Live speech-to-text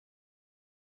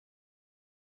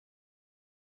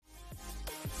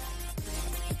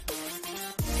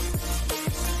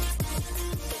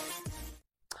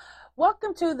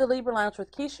Welcome to the Libra Lounge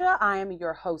with Keisha. I am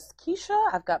your host, Keisha.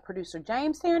 I've got producer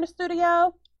James here in the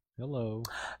studio. Hello.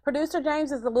 Producer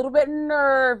James is a little bit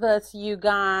nervous, you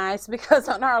guys, because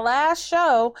on our last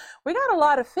show, we got a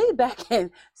lot of feedback, and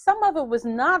some of it was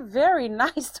not very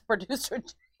nice to producer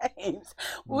James.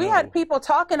 We had people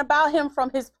talking about him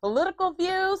from his political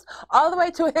views all the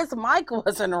way to his mic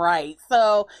wasn't right.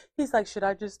 So he's like, should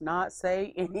I just not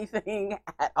say anything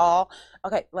at all?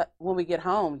 Okay, when we get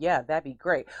home, yeah, that'd be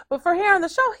great. But for here on the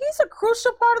show, he's a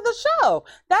crucial part of the show.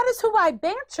 That is who I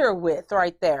banter with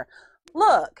right there.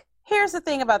 Look, here's the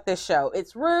thing about this show.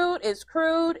 It's rude, it's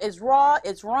crude, it's raw,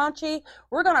 it's raunchy.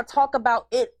 We're going to talk about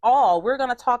it all. We're going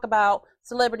to talk about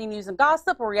celebrity news and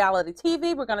gossip, reality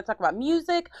TV. We're going to talk about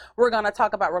music. We're going to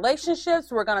talk about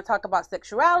relationships. We're going to talk about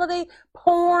sexuality,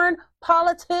 porn,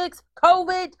 politics,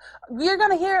 COVID. You're going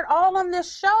to hear it all on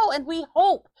this show, and we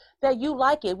hope that you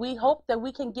like it. We hope that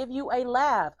we can give you a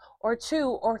laugh or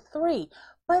two or three.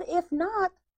 But if not,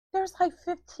 there's like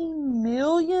 15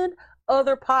 million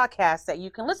other podcasts that you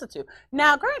can listen to.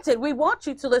 Now, granted, we want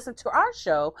you to listen to our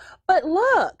show, but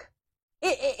look,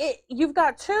 you've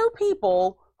got two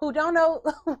people who don't know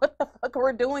what the fuck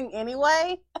we're doing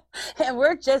anyway, and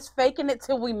we're just faking it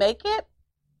till we make it.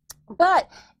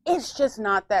 But it's just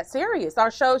not that serious.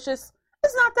 Our show's just,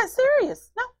 it's not that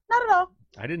serious. No, not at all.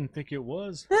 I didn't think it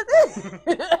was. But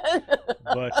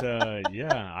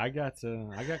yeah, I got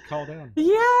called out. Yeah,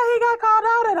 he got called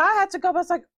out, and I had to go. I was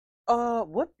like,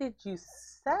 what did you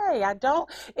say?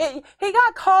 He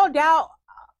got called out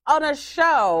on a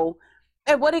show,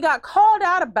 and what he got called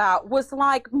out about was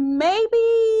like maybe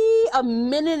a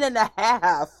minute and a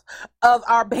half of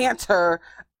our banter.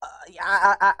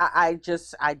 I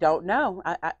don't know.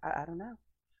 I don't know.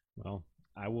 Well,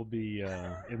 I will be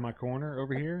in my corner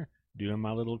over here doing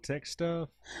my little tech stuff.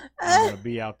 I'm going to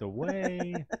be out the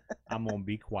way. I'm going to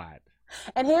be quiet.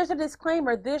 And here's a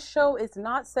disclaimer. This show is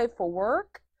not safe for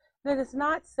work. It is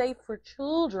not safe for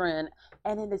children.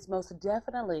 And it is most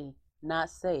definitely not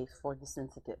safe for the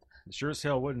sensitive. It sure as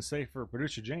hell wasn't safe for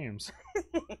producer James.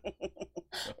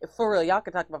 For real, y'all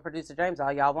can talk about producer James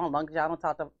all y'all want, as long as y'all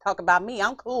don't talk about me.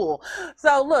 I'm cool.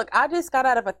 So look, I just got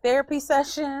out of a therapy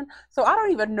session, so I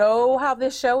don't even know how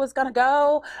this show is gonna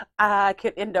go. I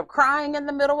could end up crying in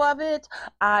the middle of it.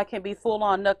 I can be full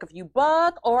on nuck if you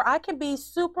buck, or I can be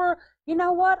super, you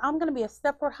know what? I'm gonna be a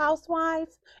Stepford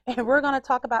housewife, and we're gonna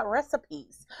talk about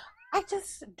recipes. I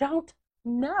just don't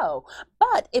know.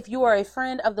 But if you are a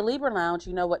friend of the Libra Lounge,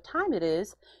 you know what time it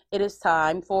is. It is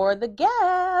time for the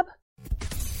Gab.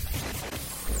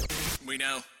 We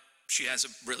know she has a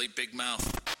really big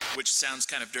mouth, which sounds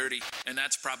kind of dirty, and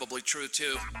that's probably true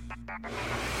too.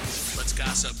 Let's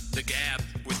gossip. The Gab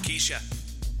with Keisha.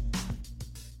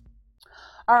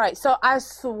 All right, so I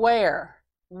swear,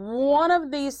 one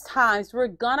of these times we're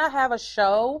gonna have a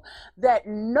show that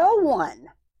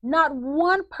not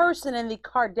one person in the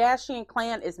Kardashian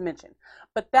clan is mentioned.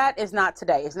 But that is not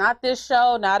today. It's not this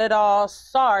show, not at all.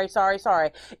 Sorry.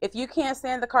 If you can't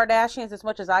stand the Kardashians as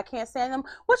much as I can't stand them,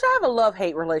 which I have a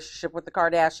love-hate relationship with the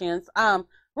Kardashians,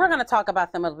 we're going to talk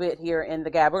about them a bit here in the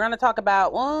Gab. We're going to talk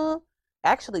about,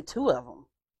 actually two of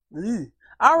them.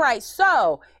 All right,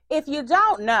 so if you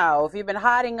don't know, if you've been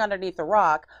hiding underneath a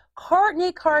rock,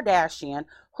 Kourtney Kardashian,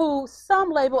 who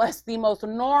some label as the most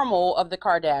normal of the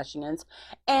Kardashians,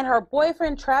 and her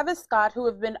boyfriend Travis Scott, who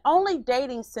have been only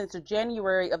dating since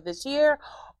January of this year,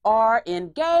 are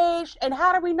engaged. And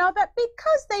how do we know that?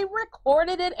 Because they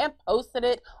recorded it and posted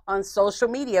it on social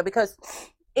media. Because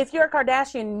if you're a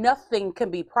Kardashian, nothing can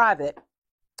be private.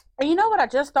 And you know what I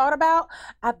just thought about?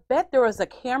 I bet there was a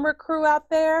camera crew out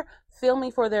there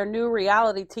filming for their new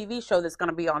reality TV show that's going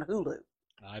to be on Hulu.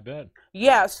 I bet.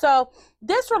 Yeah, so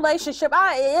this relationship,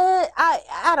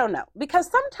 I don't know. Because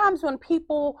sometimes when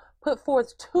people put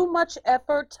forth too much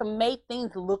effort to make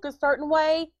things look a certain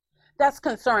way, that's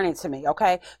concerning to me,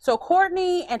 okay? So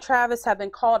Kourtney and Travis have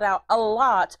been called out a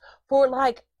lot for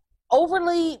like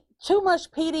overly too much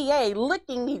PDA,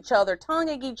 licking each other,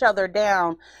 tonguing each other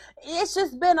down. It's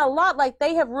just been a lot. Like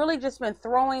they have really just been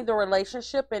throwing the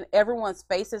relationship in everyone's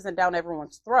faces and down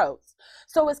everyone's throats.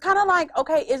 So it's kind of like,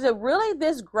 okay, is it really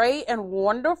this great and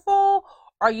wonderful?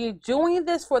 Are you doing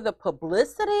this for the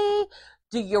publicity?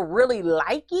 Do you really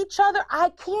like each other?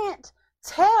 I can't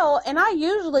tell. And I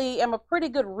usually am a pretty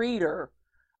good reader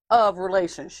of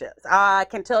relationships. I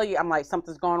can tell you, I'm like,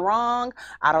 something's going wrong.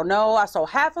 I don't know. I saw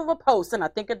half of a post and I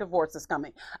think a divorce is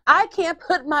coming. I can't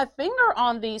put my finger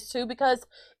on these two because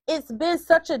it's been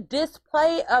such a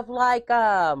display of like,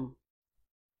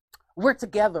 we're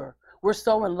together. We're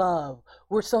so in love.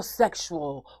 We're so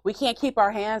sexual. We can't keep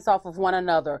our hands off of one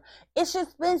another. It's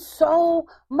just been so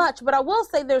much. But I will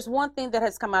say there's one thing that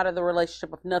has come out of the relationship,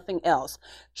 if nothing else.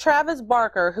 Travis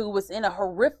Barker, who was in a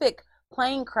horrific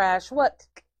plane crash, what,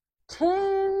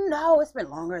 10? No, it's been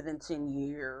longer than 10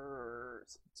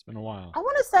 years. It's been a while. I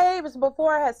want to say it was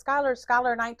before I had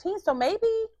Skylar 19, so maybe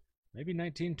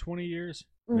 19, 20 years.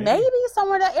 Maybe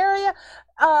somewhere in that area.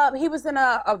 He was in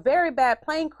a very bad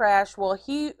plane crash. Well,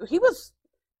 he was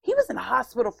in the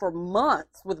hospital for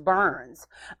months with burns.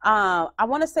 I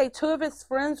want to say 2 of his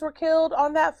friends were killed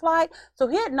on that flight. So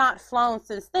he had not flown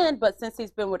since then, but since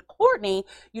he's been with Kourtney,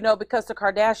 because the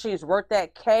Kardashians worked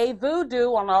that K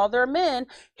voodoo on all their men,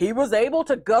 he was able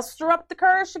to muster up the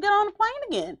courage to get on the plane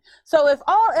again. So if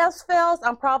all else fails,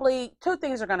 I'm probably 2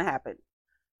 things are going to happen.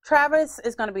 Travis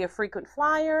is going to be a frequent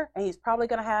flyer, and he's probably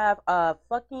going to have a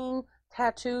fucking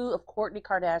tattoo of Kourtney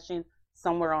Kardashian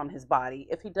somewhere on his body,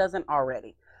 if he doesn't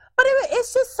already. But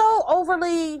it's just so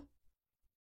overly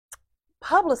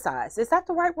publicized. Is that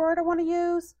the right word I want to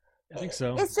use? I think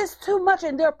so. It's just too much,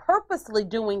 and they're purposely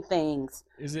doing things.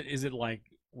 Is it like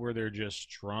where they're just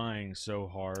trying so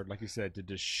hard, like you said, to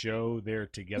just show their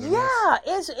togetherness? Yeah,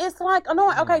 it's like,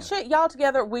 no, okay, shit, y'all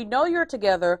together. We know you're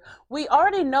together. We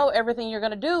already know everything you're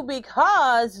going to do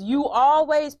because you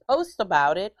always post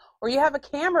about it, or you have a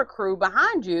camera crew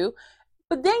behind you.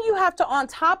 But then you have to, on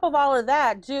top of all of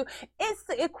that, it's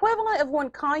the equivalent of when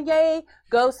Kanye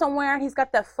goes somewhere and he's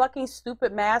got that fucking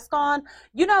stupid mask on.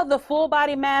 The full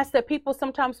body mask that people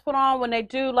sometimes put on when they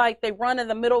do, like, they run in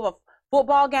the middle of a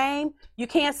football game. You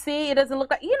can't see. It doesn't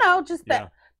look like, just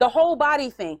that, the whole body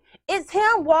thing. It's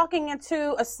him walking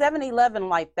into a 7-Eleven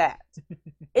like that.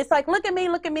 It's like, look at me,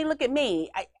 look at me, look at me.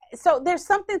 So there's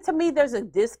something, to me, there's a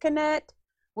disconnect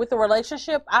with the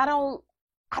relationship. I don't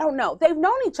know. They've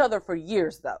known each other for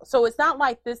years, though. So it's not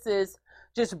like this is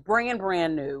just brand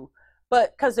new.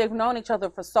 But because they've known each other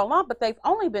for so long, but they've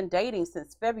only been dating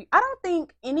since February. I don't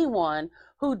think anyone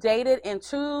who dated in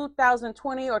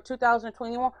 2020 or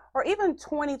 2021 or even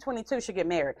 2022 should get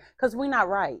married, because we're not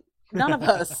right. None of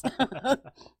us.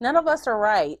 None of us are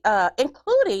right,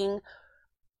 including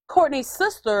Kourtney's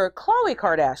sister, Khloe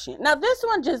Kardashian. Now, this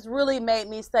one just really made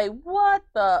me say, what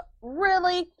the,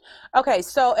 really? Okay,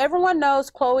 so everyone knows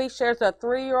Khloe shares a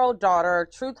 3-year-old daughter,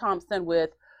 True Thompson,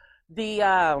 with the,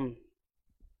 I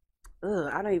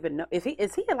don't even know. Is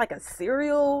he like a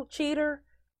serial cheater?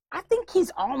 I think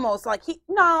he's almost like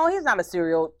no, he's not a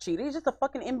serial cheater. He's just a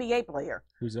fucking NBA player.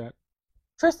 Who's that?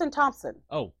 Tristan Thompson.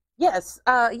 Oh. Yes,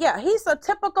 yeah, he's a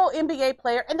typical NBA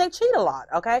player, and they cheat a lot,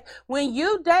 okay? When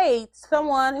you date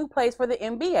someone who plays for the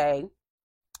NBA,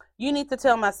 you need to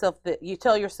tell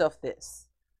yourself this.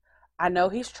 I know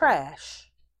he's trash,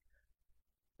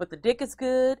 but the dick is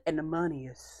good, and the money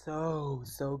is so,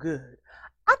 so good.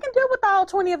 I can deal with all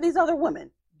 20 of these other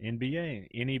women. NBA,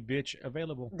 any bitch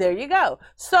available. There you go.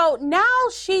 So now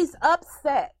she's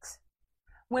upset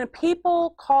when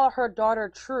people call her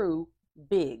daughter True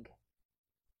big.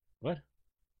 What?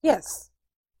 Yes.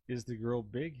 Is the girl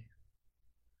big?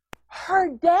 Her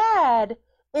dad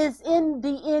is in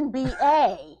the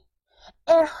NBA,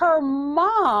 and her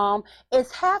mom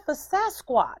is half a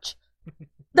Sasquatch.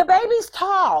 The baby's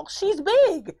tall. She's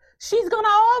big. She's going to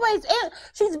always,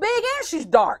 she's big and she's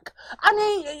dark. I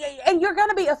mean, and you're going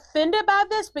to be offended by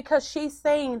this because she's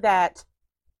saying that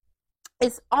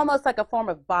it's almost like a form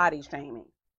of body shaming.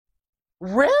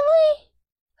 Really?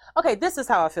 Okay, this is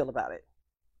how I feel about it.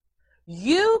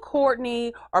 You,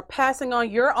 Kourtney, are passing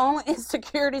on your own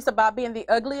insecurities about being the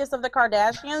ugliest of the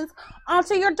Kardashians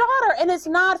onto your daughter, and it's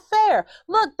not fair.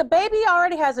 Look, the baby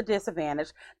already has a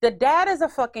disadvantage. The dad is a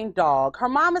fucking dog. Her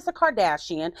mom is a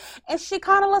Kardashian, and she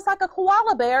kind of looks like a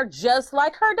koala bear, just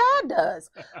like her dad does.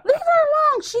 Leave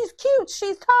her alone. She's cute.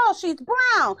 She's tall. She's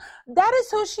brown. That is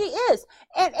who she is.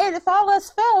 And if all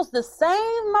else fails, the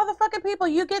same motherfucking people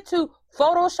you get to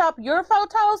Photoshop your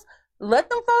photos, let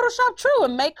them Photoshop True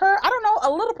and make her, I don't know,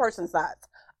 a little person size.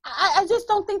 I just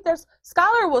don't think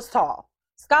Skylar was tall.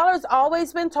 Skylar's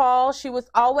always been tall. She was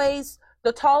always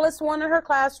the tallest one in her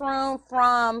classroom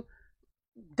from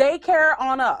daycare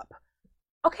on up.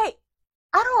 Okay,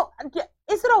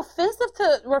 is it offensive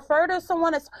to refer to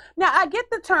someone as, now I get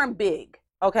the term big,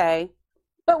 okay?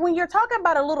 But when you're talking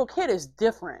about a little kid, it's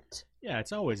different. Yeah,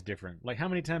 it's always different. Like, how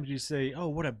many times do you say, oh,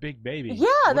 what a big baby?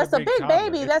 Yeah, that's a big toddler.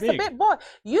 baby. That's a big boy.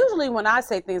 Usually when I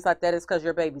say things like that, it's because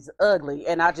your baby's ugly,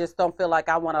 and I just don't feel like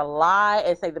I want to lie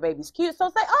and say the baby's cute. So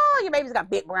say, oh, your baby's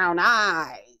got big brown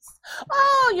eyes.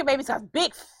 Oh, your baby's got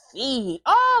big feet.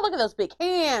 Oh, look at those big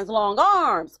hands, long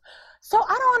arms. So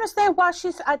I don't understand why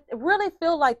I really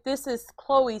feel like this is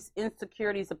Khloe's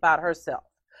insecurities about herself.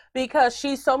 because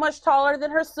she's so much taller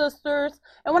than her sisters.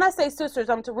 And when I say sisters,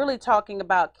 I'm really talking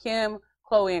about Kim,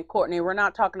 Chloe, and Courtney. We're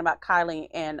not talking about Kylie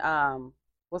and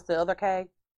what's the other K?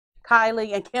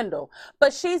 Kylie and Kendall.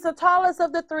 But she's the tallest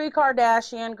of the three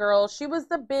Kardashian girls. She was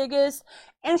the biggest,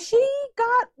 and she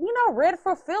got, read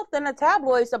for filth in the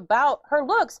tabloids about her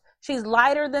looks. She's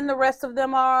lighter than the rest of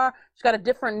them are. She's got a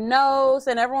different nose,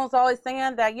 and everyone's always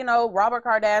saying that, Robert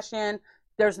Kardashian,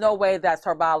 there's no way that's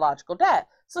her biological dad.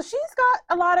 So she's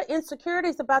got a lot of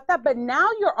insecurities about that, but now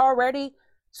you're already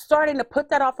starting to put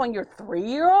that off on your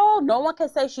 3-year-old. No one can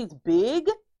say she's big.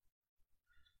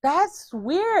 That's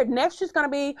weird. Next she's going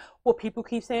to be, well, people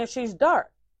keep saying she's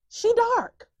dark. She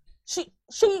dark. She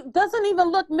doesn't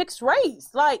even look mixed race.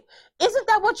 Like, isn't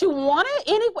that what you wanted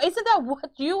anyway? Isn't that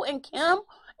what you and Kim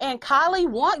and Kylie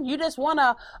want? You just want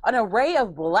an array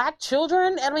of black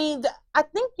children? I mean, I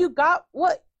think you got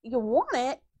what you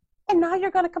wanted, and now you're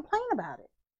going to complain about it.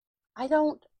 I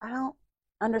don't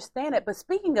understand it. But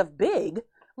speaking of big,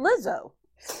 Lizzo.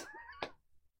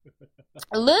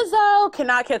 Lizzo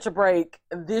cannot catch a break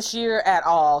this year at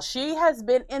all. She has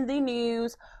been in the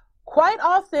news quite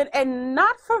often, and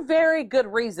not for very good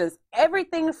reasons.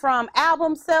 Everything from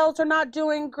album sales are not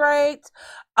doing great,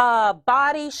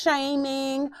 body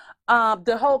shaming,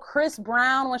 the whole Chris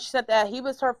Brown when she said that he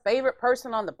was her favorite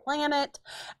person on the planet,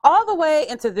 all the way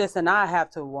into this, and I have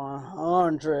to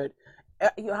 100.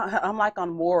 I'm like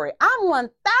on Maury. I'm 1,000%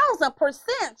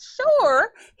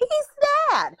 sure he's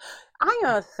dead. I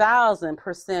am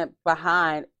 1,000%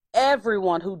 behind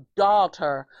everyone who dogged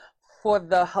her for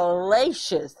the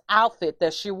hellacious outfit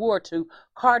that she wore to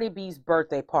Cardi B's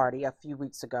birthday party a few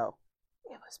weeks ago.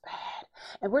 It was bad.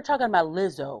 And we're talking about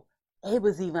Lizzo. It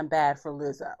was even bad for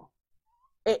Lizzo.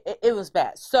 It was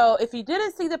bad. So if you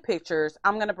didn't see the pictures,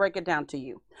 I'm going to break it down to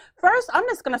you. First, I'm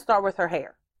just going to start with her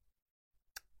hair.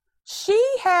 She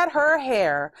had her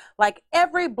hair like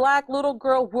every black little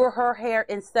girl wore her hair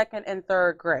in 2nd and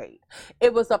 3rd grade.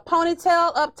 It was a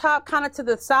ponytail up top, kind of to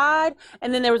the side,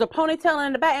 and then there was a ponytail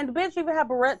in the back, and the bitch even had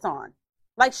barrettes on,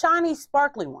 like shiny,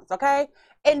 sparkly ones, okay?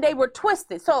 And they were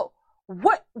twisted. So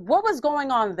what was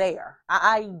going on there?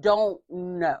 I don't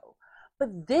know.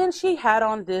 But then she had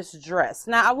on this dress.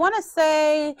 Now, I want to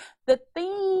say the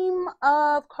theme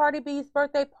of Cardi B's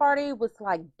birthday party was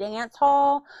like dance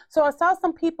hall. So I saw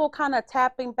some people kind of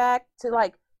tapping back to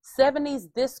like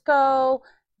 70s disco.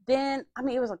 Then,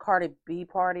 it was a Cardi B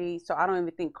party. So I don't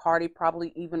even think Cardi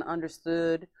probably even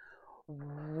understood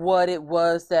what it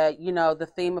was that, the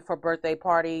theme of her birthday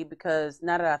party. Because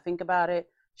now that I think about it,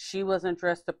 she wasn't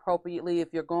dressed appropriately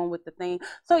if you're going with the thing.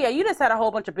 So yeah, you just had a whole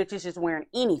bunch of bitches just wearing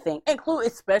anything,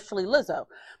 especially Lizzo.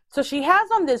 So she has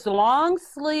on this long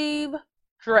sleeve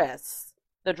dress.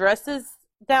 The dress is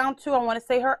down to, I want to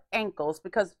say, her ankles,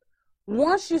 because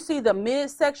once you see the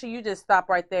midsection, you just stop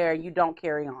right there. You don't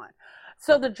carry on.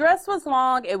 So the dress was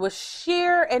long, it was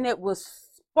sheer, and it was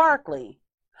sparkly.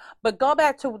 But go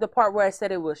back to the part where I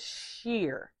said it was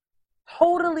sheer.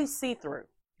 Totally see-through.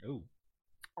 Ooh.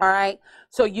 All right,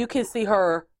 so you can see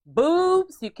her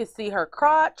boobs, you can see her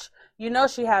crotch.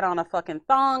 She had on a fucking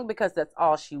thong because that's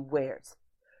all she wears.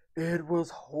 It was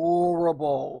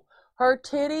horrible. Her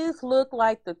titties look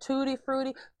like the Tutti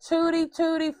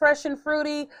Fresh and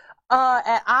Fruity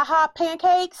at IHOP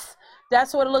pancakes.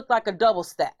 That's what it looked like, a double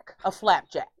stack of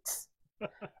flapjacks.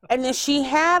 And then she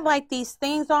had like these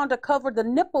things on to cover the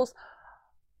nipples.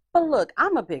 But look,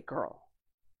 I'm a big girl,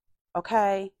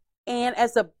 okay? And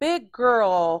as a big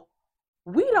girl,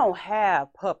 we don't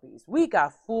have puppies. We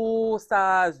got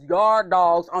full-size yard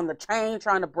dogs on the chain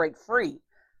trying to break free.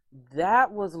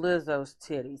 That was Lizzo's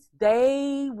titties.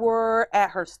 They were at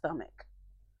her stomach.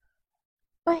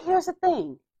 But here's the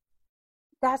thing.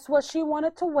 That's what she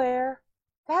wanted to wear.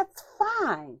 That's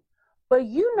fine. But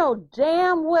you know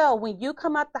damn well when you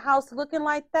come out the house looking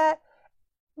like that,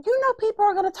 people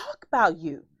are going to talk about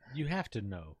you. You have to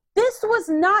know. This was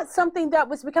not something that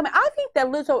was becoming. I think that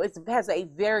Lizzo has a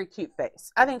very cute face.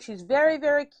 I think she's very,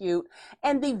 very cute.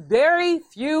 And the very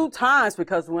few times,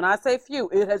 because when I say few,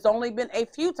 it has only been a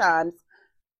few times.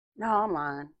 No, I'm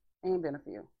lying. It ain't been a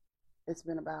few. It's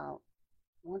been about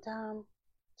 1 time,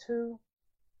 2.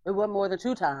 It wasn't more than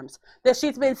 2 times that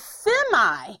she's been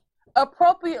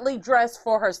semi-appropriately dressed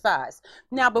for her size.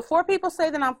 Now, before people say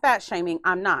that I'm fat shaming,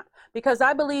 I'm not. Because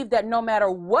I believe that no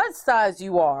matter what size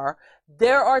you are,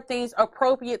 there are things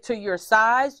appropriate to your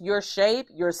size, your shape,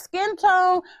 your skin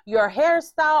tone, your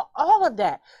hairstyle, all of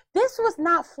that. This was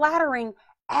not flattering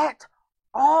at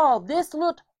all. This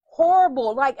looked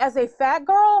horrible. Like, as a fat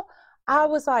girl, I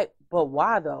was like, but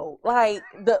why though? Like,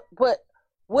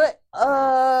 what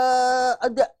are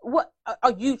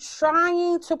you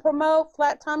trying to promote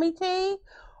flat tummy tea?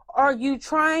 are you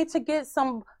trying to get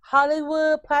some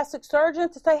Hollywood plastic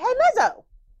surgeon to say, hey, Lizzo,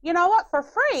 you know what? For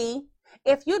free,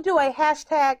 if you do a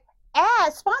hashtag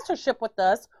ad sponsorship with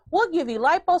us, we'll give you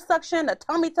liposuction, a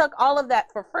tummy tuck, all of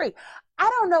that for free. I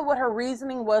don't know what her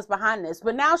reasoning was behind this,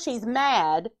 but now she's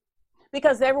mad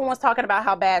because everyone's talking about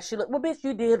how bad she looked. Well, bitch,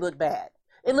 you did look bad.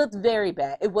 It looked very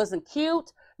bad. It wasn't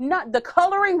cute. Not the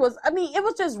coloring was, I mean, it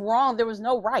was just wrong. There was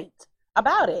no right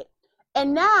about it.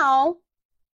 And now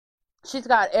she's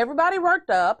got everybody worked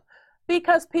up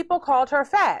because people called her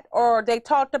fat or they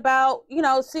talked about, you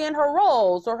know, seeing her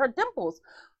rolls or her dimples.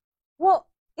 Well,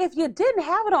 if you didn't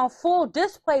have it on full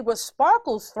display with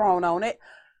sparkles thrown on it,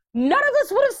 none of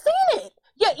us would have seen it.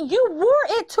 Yet you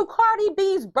wore it to Cardi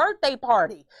B's birthday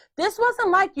party. This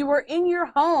wasn't like you were in your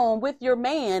home with your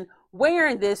man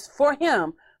wearing this for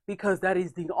him because that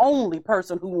is the only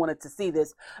person who wanted to see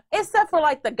this. Except for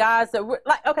like the guys that were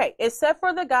like, okay, except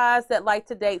for the guys that like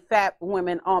to date fat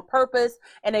women on purpose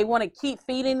and they want to keep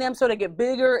feeding them so they get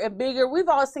bigger and bigger. We've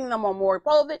all seen them on Maury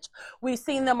Povich. We've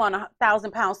seen them on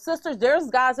 1,000-Pound Sisters. There's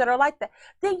guys that are like that.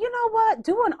 Then you know what?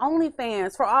 Do an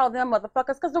OnlyFans for all them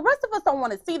motherfuckers because the rest of us don't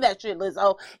want to see that shit,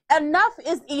 Lizzo. Enough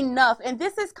is enough. And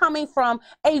this is coming from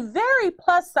a very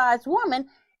plus size woman.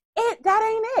 That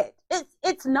ain't it.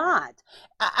 It's not.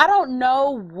 I don't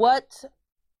know what.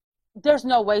 There's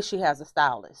no way she has a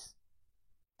stylist.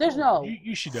 There's no.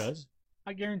 She does.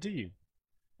 I guarantee you.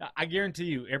 I guarantee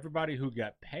you. Everybody who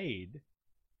got paid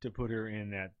to put her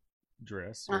in that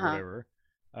dress or whatever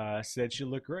said she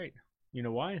looked great. You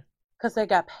know why? Because they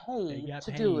got paid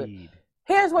to do it.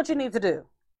 Here's what you need to do.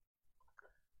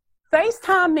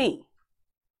 FaceTime me.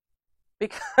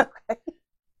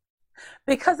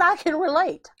 Because I can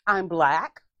relate. I'm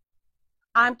black,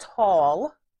 I'm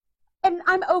tall, and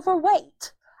I'm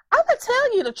overweight. I'm going to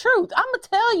tell you the truth. I'm going to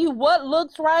tell you what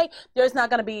looks right. There's not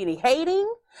going to be any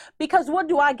hating because what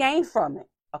do I gain from it?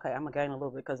 Okay, I'm going to gain a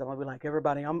little bit because I'm going to be like,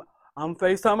 everybody, I'm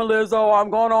FaceTiming Lizzo. I'm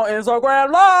going on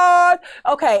Instagram Live.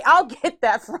 Okay, I'll get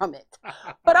that from it.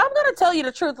 But I'm going to tell you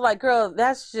the truth. Like, girl,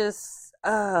 that's just...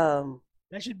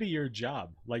 That should be your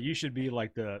job. Like you should be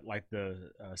like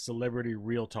the celebrity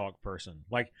real talk person.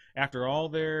 Like after all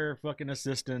their fucking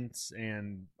assistants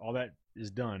and all that is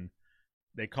done,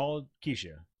 they call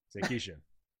Keisha. Say Keisha,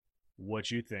 what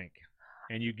you think?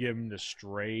 And you give them the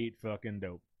straight fucking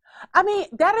dope. I mean,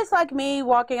 that is like me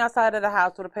walking outside of the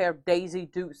house with a pair of Daisy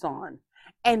Dukes on,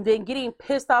 and then getting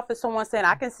pissed off at someone saying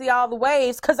I can see all the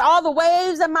waves because all the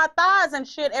waves in my thighs and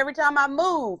shit every time I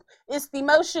move. It's the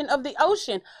motion of the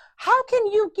ocean. How can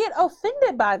you get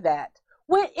offended by that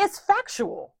when it's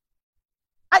factual?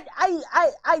 I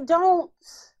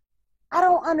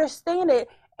don't understand it.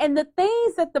 And the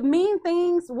things that the mean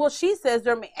things, well, she says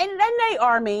they're mean, and they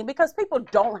are mean because people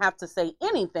don't have to say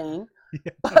anything,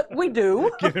 but we do.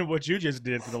 Given what you just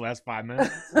did for the last 5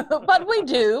 minutes. But we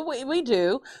do. We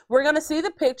do. We're going to see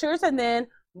the pictures, and then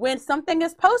when something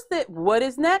is posted, what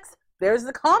is next? There's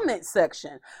the comment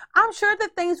section. I'm sure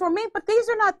that things were mean, but these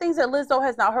are not things that Lizzo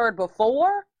has not heard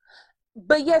before.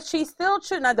 But yet she still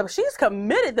shouldn't. She's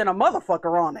committed than a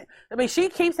motherfucker on it. I mean, she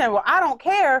keeps saying, well, I don't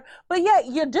care. But yet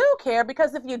you do care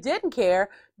because if you didn't care,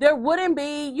 there wouldn't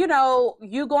be, you know,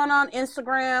 you going on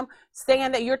Instagram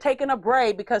saying that you're taking a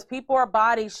break because people are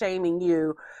body shaming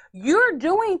you. You're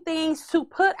doing things to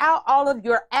put out all of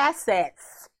your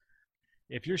assets.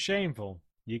 If you're shameful,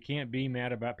 you can't be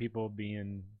mad about people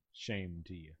being shame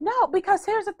to you. No, because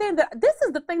here's the thing, this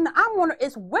is the thing that I'm wondering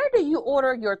is where do you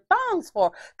order your thongs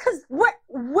for? Because who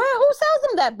sells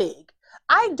them that big?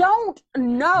 I don't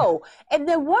know. And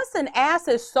then once an ass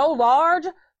is so large,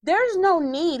 there's no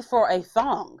need for a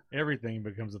thong. Everything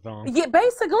becomes a thong. Yeah,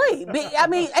 basically. I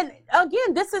mean, and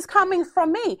again, this is coming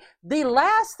from me. The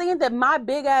last thing that my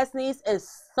big ass needs is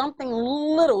something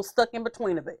little stuck in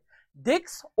between of it.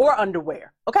 Dicks or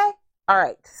underwear. Okay? All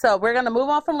right, so we're going to move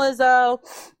on from Lizzo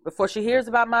before she hears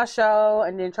about my show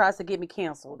and then tries to get me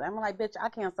canceled. I'm like, bitch, I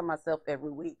cancel myself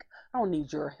every week. I don't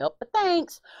need your help, but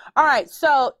thanks. All right,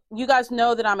 so you guys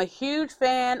know that I'm a huge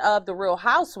fan of The Real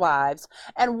Housewives.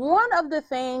 And one of the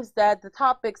things that the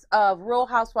topics of Real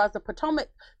Housewives of Potomac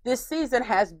this season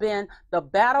has been the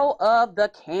Battle of the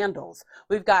Candles.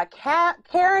 We've got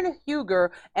Karen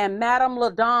Huger and Madame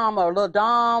Ladame, or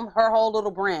Ladame, her whole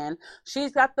little brand.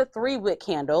 She's got the 3-wick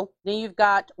candle. Then you've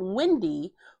got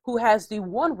Wendy, who has the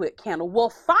 1-wick candle.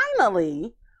 Well,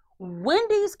 finally,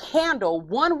 Wendy's candle,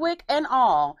 1 wick and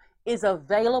all, is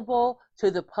available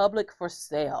to the public for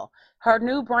sale. Her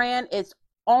new brand is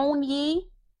Onyi.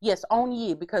 Yes,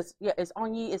 Onyi, because it's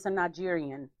Onyi is a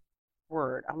Nigerian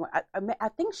word. I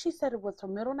think she said it was her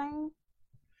middle name.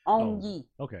 Onyi.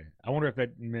 Oh, okay. I wonder if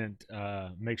that meant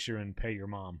make sure and pay your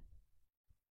mom.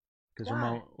 Because her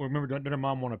mom, remember, did her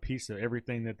mom want a piece of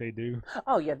everything that they do?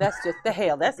 Oh, yeah, that's just the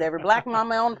hell. That's every black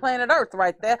mama on planet Earth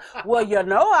right there. Well,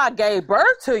 I gave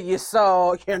birth to you,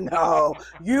 so,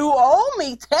 you owe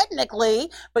me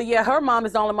technically. But, yeah, her mom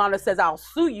is the only mom that says, I'll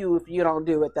sue you if you don't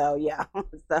do it, though. Yeah.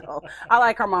 So, I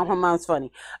like her mom. Her mom's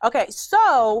funny. Okay,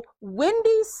 so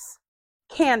Wendy's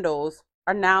candles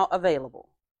are now available.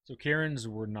 So Karen's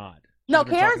were not. No,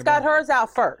 Karen's got hers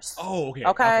out first. Oh, okay.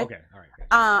 Okay. Okay. All right.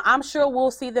 I'm sure we'll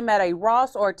see them at a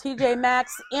Ross or TJ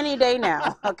Maxx any day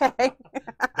now. Okay.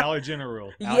 Dollar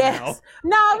General. Yes.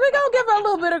 No, we're gonna give her a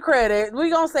little bit of credit. We're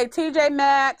gonna say TJ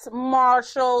Maxx,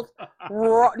 Marshalls.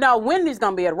 No, Wendy's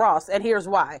gonna be at Ross, and here's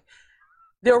why.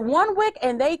 They're 1 wick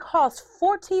and they cost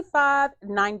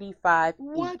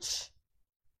 $45.95 each.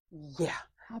 Yeah.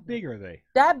 How big are they?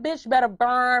 That bitch better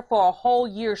burn for a whole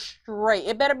year straight.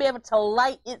 It better be able to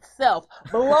light itself,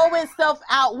 blow itself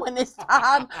out when it's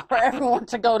time for everyone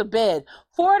to go to bed.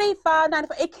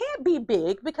 $45.95. It can't be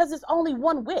big because it's only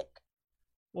 1 wick.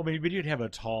 Well, but you'd have a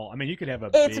tall. I mean, you could have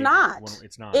a. It's big not. one.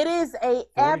 It's not. It is a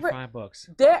average.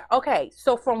 $45. Okay,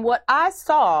 so from what I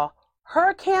saw,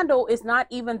 her candle is not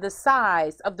even the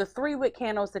size of the 3 wick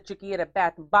candles that you can get at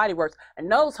Bath and Body Works,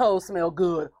 and those hoes smell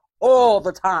good all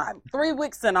the time. 3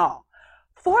 wicks and all.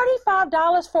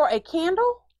 $45 for a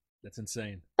candle? That's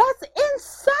insane. That's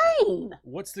insane.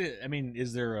 What's the? I mean,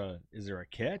 is there a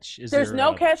catch? There's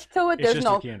no catch to it. It's just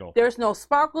a candle. There's no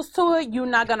sparkles to it. You're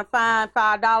not gonna find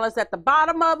 $5 at the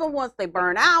bottom of them once they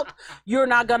burn out. You're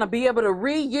not gonna be able to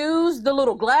reuse the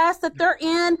little glass that they're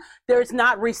in. There's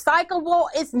not recyclable.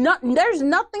 It's not. There's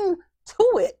nothing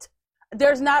to it.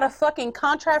 There's not a fucking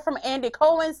contract from Andy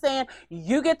Cohen saying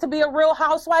you get to be a real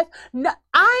housewife. No,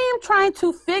 I am trying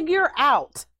to figure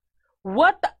out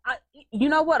what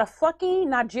a fucking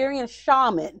Nigerian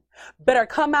shaman better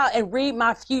come out and read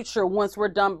my future once we're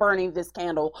done burning this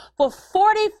candle for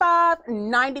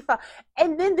 $45.95.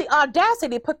 And then the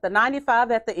audacity to put the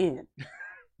 95 at the end.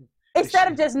 Instead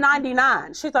of just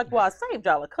 99. She's like, well, I saved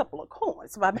y'all a couple of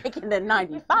coins by making it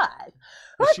 95.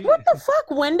 Like, what the fuck,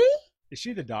 Wendy? Is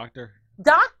she the doctor?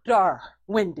 Dr.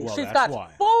 Wendy. Well, She's got why.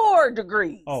 4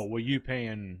 degrees. Oh, well, you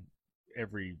paying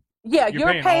every... Yeah,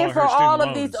 you're paying for all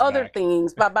of these other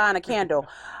things by buying a candle.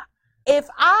 If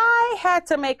I had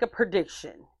to make a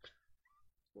prediction,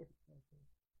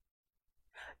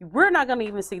 we're not going to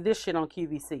even see this shit on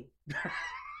QVC.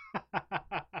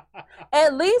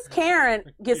 At least Karen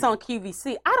gets on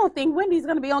QVC. I don't think Wendy's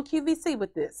going to be on QVC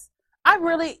with this.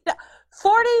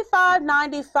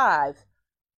 $45.95.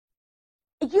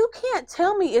 You can't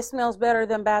tell me it smells better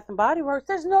than Bath and Body Works.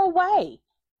 There's no way.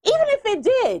 Even if it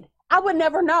did, I would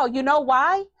never know. You know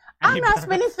why? I'm not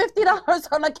spending $50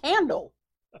 on a candle.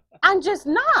 I'm just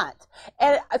not.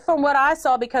 And from what I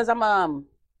saw, because I'm a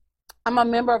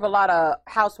member of a lot of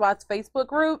housewives Facebook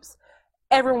groups,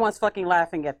 everyone's fucking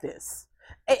laughing at this.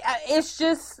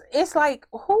 It's like,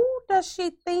 who does she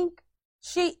think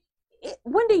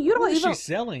Wendy, you don't even... Who is she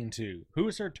selling to? Who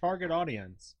is her target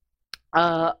audience?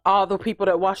 All the people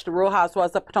that watch the Real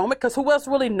Housewives of Potomac, because who else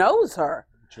really knows her?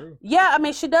 True. Yeah, I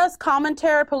mean, she does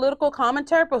political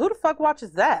commentary, but who the fuck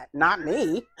watches that? Not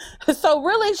me. So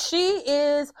really, she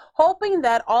is hoping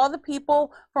that all the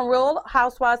people from Real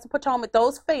Housewives of Potomac,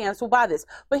 those fans, will buy this.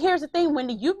 But here's the thing,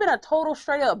 Wendy, you've been a total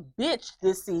straight up bitch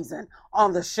this season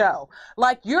on the show.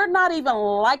 Like, you're not even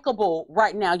likable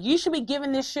right now. You should be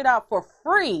giving this shit out for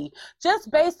free just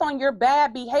based on your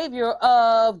bad behavior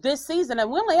of this season.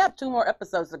 And we only have 2 more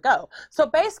episodes to go. So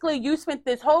basically, you spent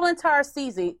this whole entire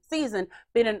season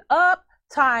being an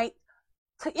uptight,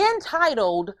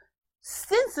 entitled,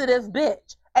 sensitive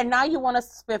bitch. And now you want to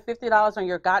spend $50 on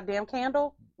your goddamn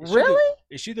candle? Really?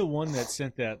 Is she the one that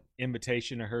sent that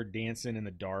invitation of her dancing in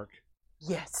the dark?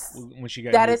 Yes. When she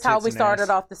got that is how we started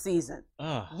off the season.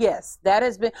 Yes, that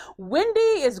has been. Wendy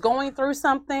is going through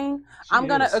something. I'm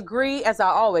going to agree, as I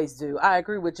always do. I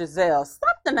agree with Giselle.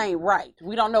 Something ain't right.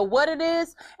 We don't know what it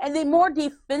is. And the more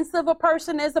defensive a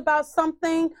person is about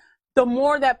something, the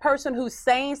more that person who's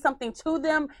saying something to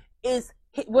them is,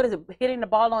 hitting the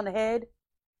ball on the head?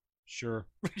 Sure.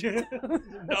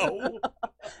 No.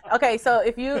 Okay, so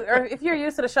if you're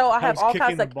used to the show, I have all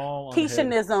kinds of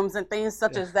Keishanisms and things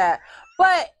such as that.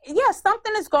 But yeah,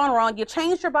 something is going wrong. You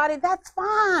changed your body. That's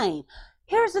fine.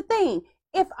 Here's the thing.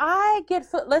 If I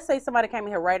let's say somebody came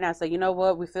in here right now and said, you know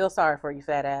what, we feel sorry for you,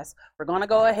 fat ass. We're going to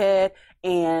go ahead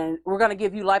and we're going to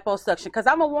give you liposuction because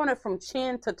I'm going to want it from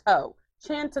chin to toe.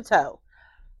 Chin to toe.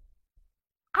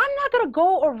 I'm not going to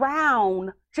go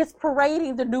around just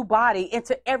parading the new body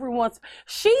into everyone's...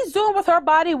 She's doing with her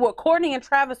body what Courtney and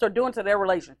Travis are doing to their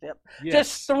relationship. Yes.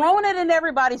 Just throwing it in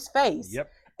everybody's face.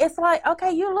 Yep. It's like,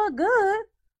 okay, you look good,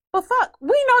 But fuck, we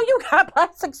know you got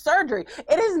plastic surgery.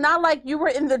 It is not like you were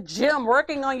in the gym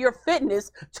working on your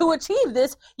fitness to achieve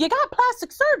this. You got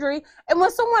plastic surgery. And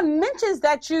when someone mentions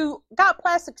that you got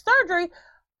plastic surgery,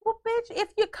 well, bitch,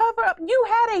 if you cover up, you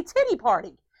had a titty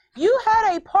party. You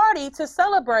had a party to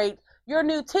celebrate your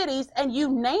new titties, and you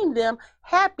named them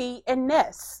Happy and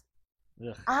Ness.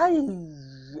 Ugh. I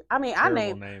mean, I Terrible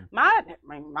named name.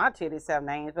 my titties have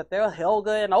names, but they're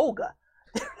Helga and Olga.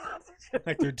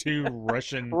 Like they're two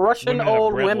Russian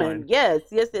old women. Yes.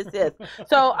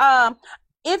 So,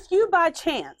 if you by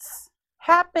chance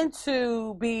happen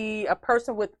to be a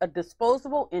person with a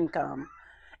disposable income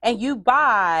and you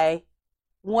buy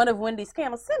one of Wendy's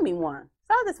candles, send me one.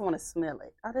 So I just want to smell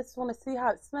it. I just want to see how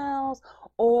it smells,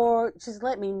 or just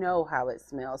let me know how it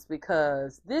smells,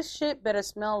 because this shit better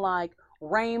smell like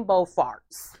rainbow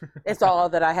farts. It's all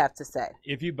that I have to say.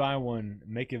 If you buy one,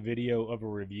 make a video of a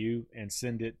review and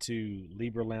send it to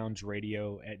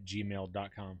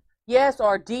libraloungeradio@gmail.com. Yes,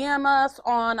 or DM us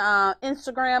on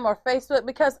Instagram or Facebook,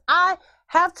 because I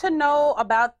have to know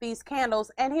about these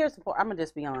candles. And here's the point. I'm going to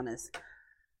just be honest.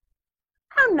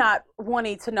 I'm not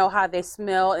wanting to know how they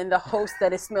smell in the hopes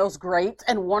that it smells great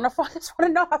and wonderful. I just want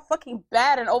to know how fucking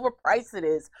bad and overpriced it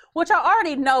is, which I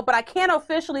already know, but I can't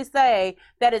officially say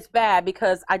that it's bad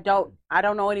because I don't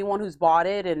know anyone who's bought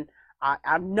it, and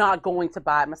I'm not going to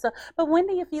buy it myself. But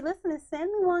Wendy, if you listen,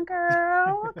 send me one,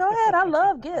 girl. Go ahead. I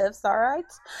love gifts. All right.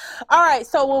 All right.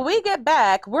 So when we get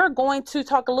back, we're going to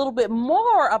talk a little bit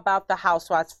more about the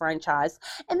Housewives franchise.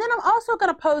 And then I'm also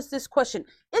going to pose this question.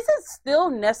 Is it still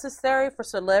necessary for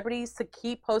celebrities to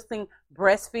keep posting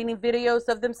breastfeeding videos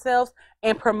of themselves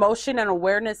and promotion and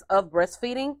awareness of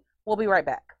breastfeeding? We'll be right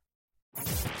back.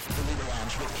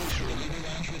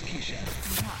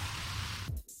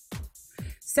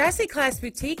 Sassy Class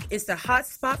Boutique is the hot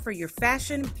spot for your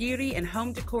fashion, beauty, and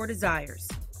home decor desires.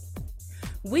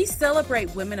 We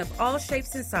celebrate women of all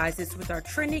shapes and sizes with our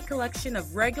trendy collection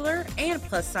of regular and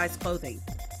plus-size clothing.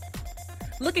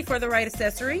 Looking for the right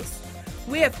accessories?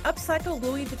 We have upcycled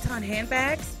Louis Vuitton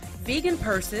handbags, vegan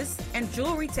purses, and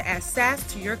jewelry to add sass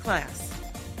to your class.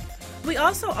 We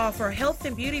also offer health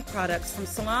and beauty products, from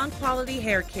salon-quality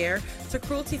hair care to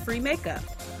cruelty-free makeup.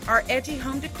 Our edgy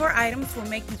home decor items will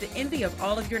make you the envy of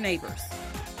all of your neighbors.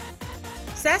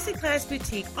 Sassy Class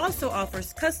Boutique also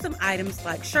offers custom items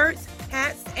like shirts,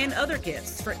 hats, and other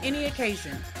gifts for any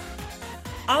occasion.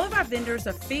 All of our vendors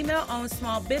are female-owned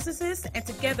small businesses, and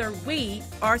together we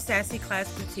are Sassy Class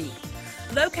Boutique.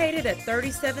 Located at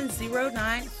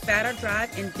 3709 Fatter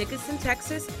Drive in Dickinson,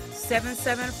 Texas,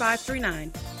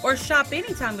 77539. Or shop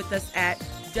anytime with us at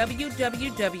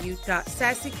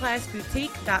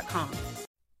www.sassyclassboutique.com.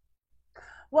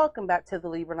 Welcome back to the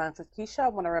Libra Lounge with Keisha. I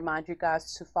want to remind you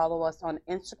guys to follow us on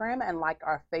Instagram and like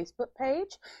our Facebook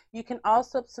page. You can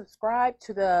also subscribe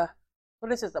to the,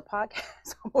 what is this, a podcast?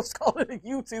 I almost called it a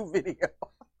YouTube video.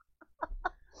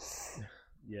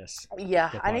 Yes.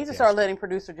 Yeah, I need to start letting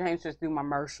producer James just do my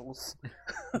commercials.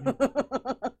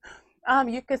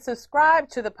 You can subscribe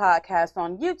to the podcast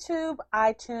on YouTube,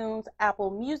 iTunes,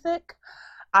 Apple Music,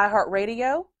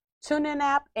 iHeartRadio, TuneIn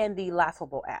app, and the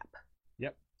Laughable app.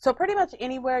 Yep. So pretty much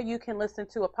anywhere you can listen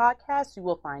to a podcast, you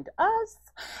will find us.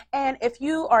 And if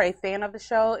you are a fan of the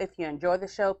show, if you enjoy the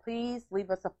show, please leave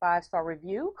us a 5-star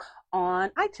review on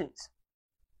iTunes.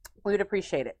 We would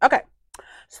appreciate it. Okay.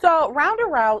 So Ronda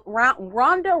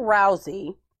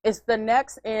Rousey is the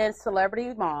next in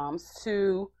Celebrity Moms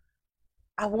to,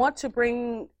 I want to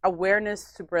bring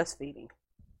awareness to breastfeeding.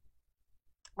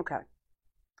 Okay.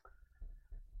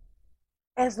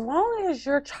 As long as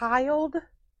your child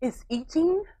is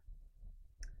eating,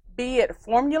 be it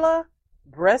formula,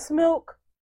 breast milk,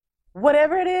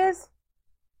 whatever it is,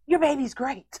 your baby's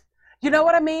great. You know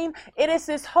what I mean? It is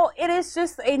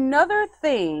just another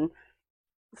thing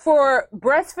for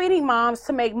breastfeeding moms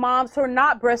to make moms who are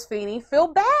not breastfeeding feel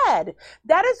bad.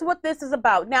 That is what this is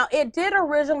about. Now, it did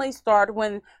originally start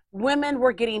when women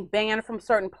were getting banned from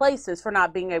certain places for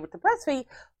not being able to breastfeed,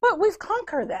 but we've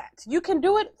conquered that. You can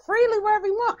do it freely wherever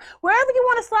you want. Wherever you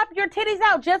want to slap your titties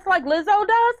out, just like Lizzo does,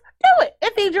 do it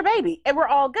and feed your baby, and we're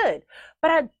all good.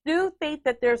 But I do think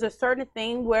that there's a certain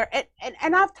thing where,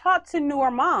 and I've talked to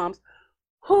newer moms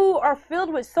who are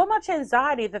filled with so much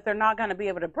anxiety that they're not going to be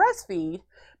able to breastfeed,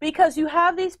 because you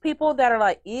have these people that are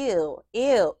like, ew,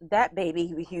 that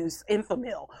baby used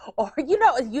Enfamil, or,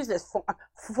 it uses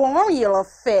formula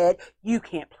fed. You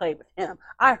can't play with him.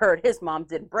 I heard his mom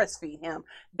didn't breastfeed him.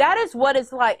 That is what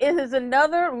it's like. It is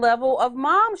another level of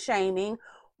mom shaming,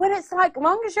 when it's like,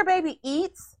 long as your baby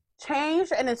eats,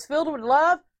 changed, and is filled with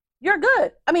love, you're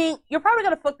good. I mean, you're probably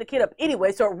going to fuck the kid up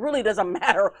anyway, so it really doesn't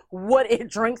matter what it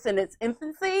drinks in its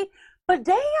infancy. But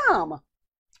damn,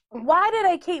 why do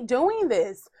they keep doing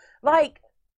this? Like,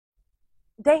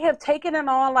 they have taken it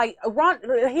on. Like,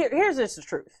 here's just the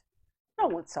truth. No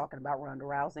one's talking about Ronda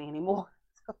Rousey anymore.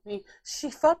 I mean, she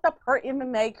fucked up her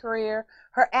MMA career.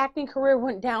 Her acting career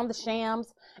went down the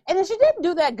shams. And then she didn't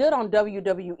do that good on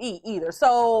WWE either.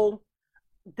 So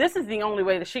this is the only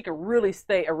way that she can really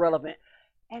stay irrelevant.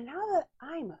 And now that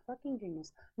I'm a fucking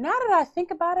genius, now that I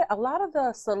think about it, a lot of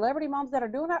the celebrity moms that are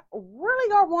doing that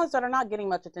really are ones that are not getting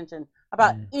much attention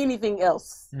about anything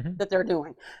else that they're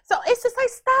doing. So it's just like,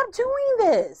 stop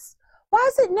doing this. Why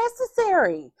is it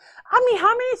necessary? I mean,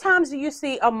 how many times do you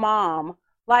see a mom,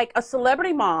 like a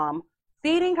celebrity mom,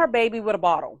 feeding her baby with a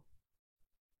bottle?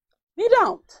 You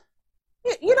don't.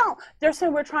 You don't. They're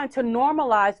saying we're trying to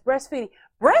normalize breastfeeding.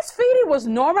 Breastfeeding was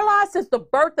normalized since the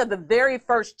birth of the very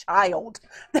first child.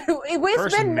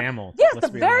 Mammal. Yes, the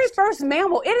very first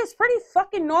mammal. It is pretty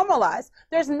fucking normalized.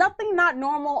 There's nothing not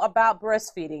normal about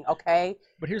breastfeeding, okay?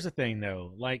 But here's the thing,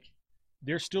 though. Like,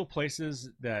 there's still places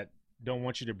that don't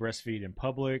want you to breastfeed in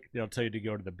public. They'll tell you to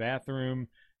go to the bathroom.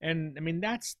 And I mean,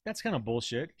 that's kind of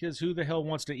bullshit, because who the hell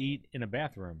wants to eat in a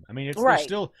bathroom? I mean, it's right.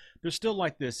 there's still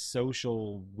like this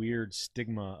social weird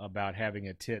stigma about having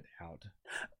a tit out.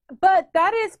 But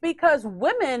that is because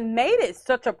women made it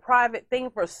such a private thing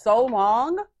for so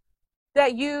long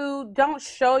that you don't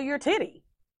show your titty,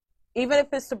 even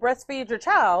if it's to breastfeed your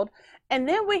child. And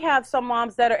then we have some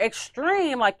moms that are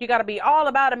extreme, like you got to be all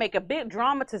about it, make a big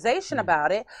dramatization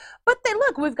about it. But then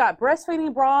look, we've got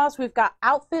breastfeeding bras, we've got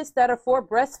outfits that are for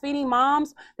breastfeeding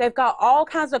moms. They've got all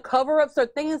kinds of cover-ups or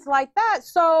things like that.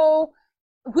 So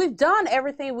we've done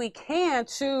everything we can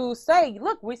to say,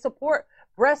 look, we support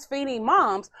breastfeeding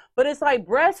moms. But it's like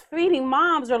breastfeeding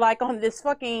moms are like on this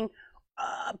fucking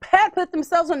put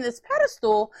themselves on this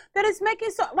pedestal that is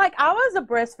making so, like, I was a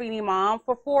breastfeeding mom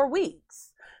for 4 weeks.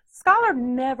 Scholar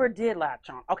never did latch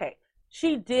on. Okay,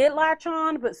 she did latch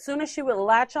on, but as soon as she would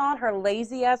latch on, her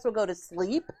lazy ass would go to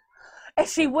sleep, and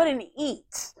she wouldn't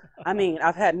eat. I mean,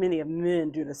 I've had many of men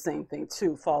do the same thing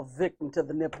too, fall victim to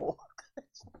the nipple.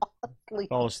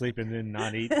 Fall asleep and then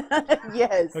not eat?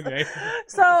 Yes. Okay.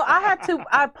 So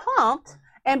I pumped,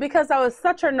 and because I was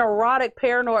such a neurotic,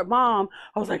 paranoid mom,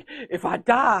 I was like, if I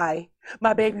die,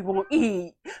 my baby won't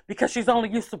eat because she's only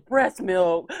used to breast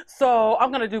milk. So I'm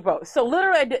going to do both. So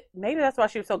literally, maybe that's why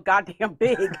she was so goddamn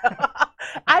big.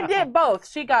 I did both.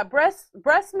 She got breast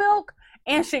milk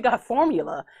and she got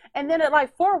formula. And then at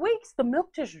like 4 weeks, the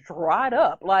milk just dried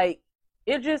up. Like,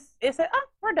 it said, oh,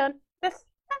 we're done.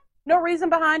 No reason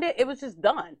behind it. It was just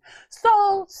done.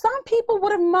 So some people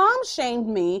would have mom shamed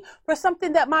me for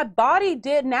something that my body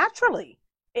did naturally.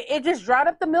 It just dried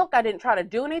up the milk. I didn't try to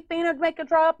do anything to make it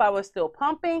dry up. I was still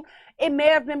pumping. It may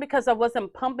have been because I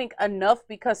wasn't pumping enough,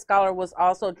 because Scholar was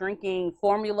also drinking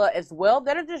formula as well,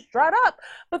 that it just dried up.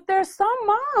 But there's some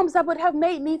moms that would have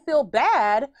made me feel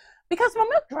bad because my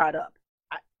milk dried up.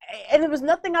 And there was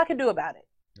nothing I could do about it.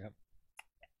 Yep.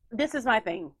 This is my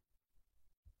thing.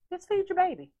 Just feed your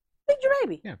baby. Feed your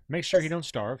baby. Yeah, make sure you don't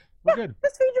starve. We're good.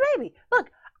 Just feed your baby.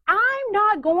 Look, I'm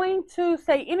not going to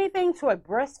say anything to a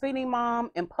breastfeeding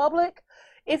mom in public.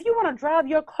 If you want to drive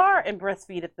your car and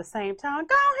breastfeed at the same time,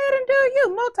 go ahead and do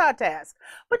you, multitask.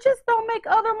 But just don't make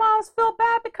other moms feel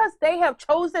bad because they have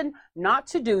chosen not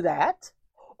to do that,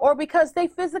 or because they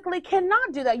physically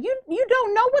cannot do that. You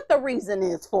don't know what the reason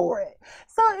is for it.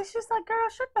 So it's just like, girl,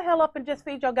 shut the hell up and just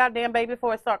feed your goddamn baby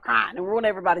before it starts crying and ruin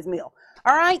everybody's meal.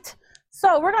 All right?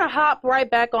 So we're going to hop right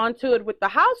back onto it with the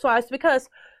Housewives, because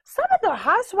some of the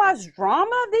Housewives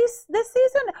drama this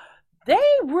season, they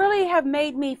really have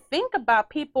made me think about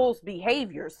people's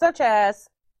behaviors, such as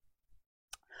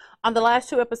on the last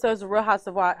 2 episodes of Real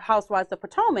Housewives of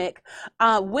Potomac,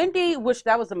 Wendy, which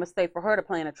that was a mistake for her to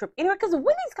plan a trip anyway, because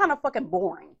Wendy's kind of fucking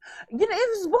boring. You know,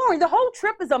 it was boring. The whole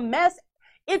trip is a mess.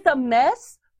 It's a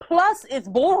mess. Plus, it's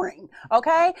boring,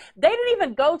 okay? They didn't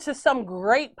even go to some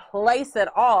great place at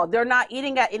all. They're not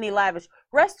eating at any lavish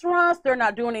restaurants. They're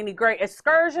not doing any great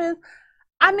excursions.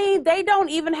 I mean, they don't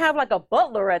even have like a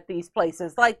butler at these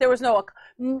places. Like, there was no,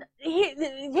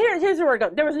 here's where we're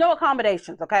going. There was no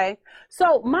accommodations, okay?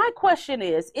 So my question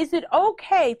is it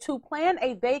okay to plan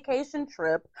a vacation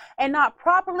trip and not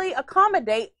properly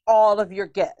accommodate all of your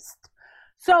guests?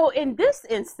 So in this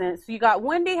instance, you got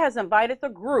Wendy has invited the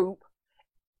group,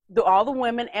 all the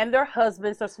women and their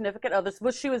husbands or significant others,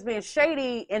 but she was being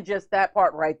shady in just that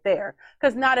part right there,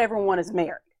 because not everyone is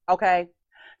married, okay?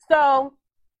 So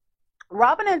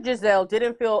Robin and Giselle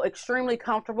didn't feel extremely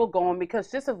comfortable going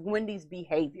because just of Wendy's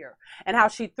behavior and how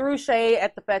she threw shade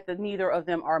at the fact that neither of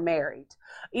them are married.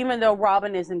 Even though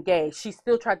Robin is engaged, she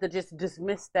still tried to just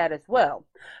dismiss that as well.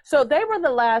 So they were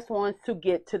the last ones to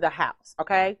get to the house,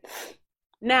 okay?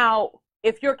 Now,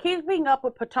 if you're keeping up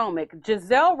with Potomac,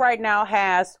 Giselle right now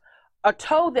has a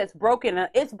toe that's broken.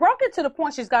 It's broken to the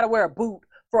point she's got to wear a boot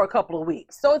for a couple of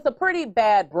weeks. So it's a pretty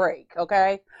bad break,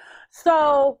 okay?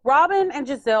 So Robin and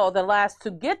Giselle are the last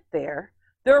to get there.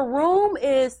 Their room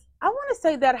is, I want to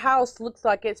say that house looks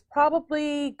like it's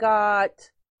probably got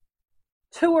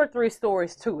 2 or 3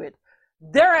 stories to it.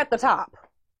 They're at the top,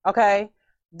 okay?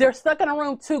 They're stuck in a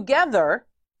room together,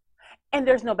 and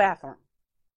there's no bathroom.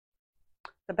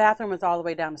 The bathroom is all the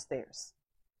way down the stairs,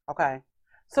 okay?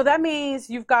 So that means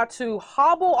you've got to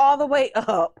hobble all the way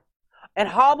up and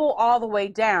hobble all the way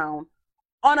down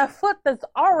on a foot that's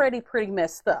already pretty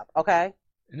messed up, okay?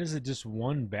 And is it just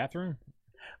one bathroom?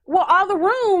 Well, all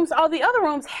the other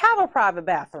rooms have a private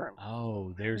bathroom.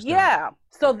 Oh, there's yeah.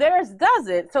 So theirs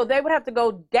doesn't. So they would have to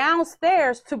go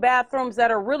downstairs to bathrooms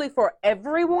that are really for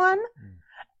everyone,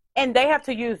 and they have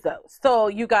to use those. So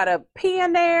you got to pee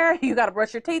in there, you got to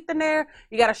brush your teeth in there,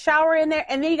 you got to shower in there,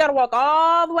 and then you got to walk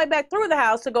all the way back through the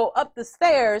house to go up the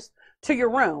stairs to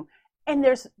your room. And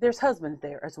there's husbands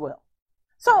there as well.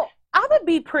 So I would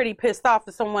be pretty pissed off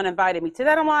if someone invited me to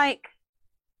that. I'm like,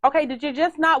 okay, did you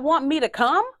just not want me to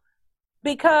come?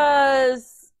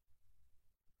 Because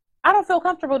I don't feel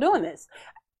comfortable doing this.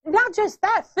 Not just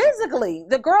that, physically.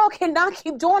 The girl cannot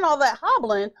keep doing all that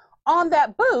hobbling on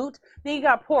that boot. Then you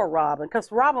got poor Robin,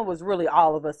 because Robin was really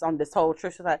all of us on this whole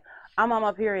trip. She's like, I'm on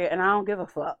my period and I don't give a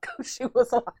fuck. She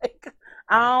was like,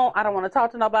 I don't want to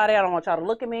talk to nobody. I don't want y'all to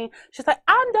look at me. She's like,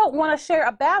 I don't want to share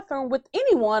a bathroom with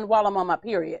anyone while I'm on my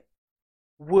period.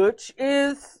 Which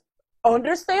is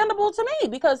understandable to me,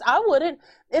 because I wouldn't,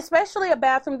 especially a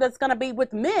bathroom that's going to be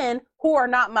with men who are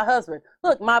not my husband.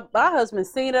 Look, my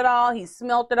husband's seen it all. He's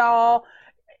smelt it all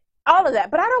of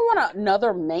that. But I don't want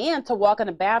another man to walk in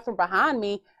the bathroom behind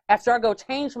me after I go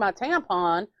change my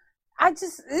tampon. I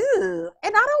just, ew.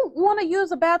 And I don't want to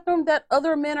use a bathroom that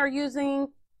other men are using.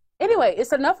 Anyway,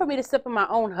 it's enough for me to sip in my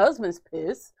own husband's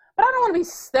piss, but I don't want to be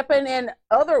stepping in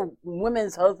other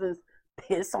women's husbands'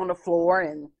 piss on the floor.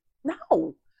 And no,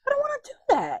 I don't want to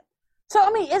do that. So,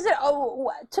 I mean,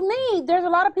 to me, there's a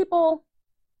lot of people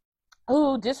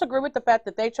who disagree with the fact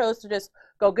that they chose to just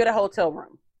go get a hotel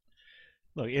room.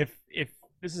 Look, if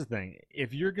this is the thing,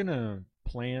 if you're going to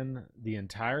plan the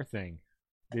entire thing,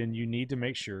 then you need to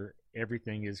make sure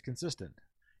everything is consistent.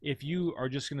 If you are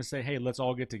just going to say, hey, let's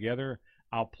all get together,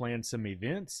 I'll plan some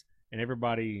events, and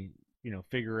everybody,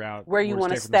 figure out where you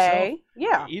want to stay.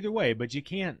 Yeah. Either way, but you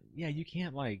can't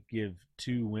like give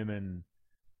 2 women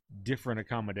different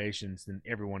accommodations than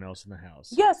everyone else in the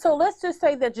house. Yeah, so let's just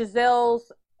say that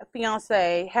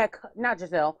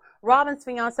Robin's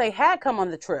fiance had come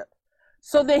on the trip.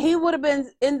 So then he would have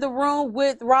been in the room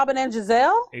with Robin and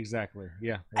Giselle? Exactly,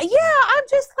 yeah. Yeah, I'm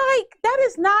just like, that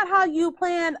is not how you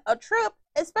plan a trip,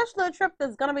 especially a trip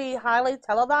that's going to be highly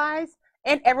televised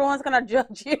and everyone's going to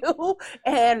judge you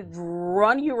and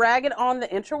run you ragged on the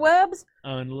interwebs.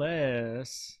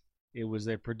 Unless it was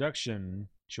a production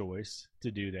choice to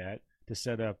do that, to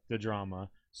set up the drama.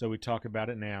 So we talk about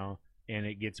it now and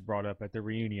it gets brought up at the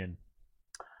reunion.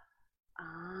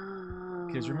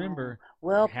 Because remember,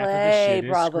 well played,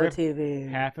 Bravo TV.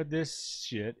 Half of this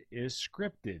shit is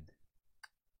scripted.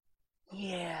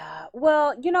 Yeah.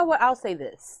 Well, you know what? I'll say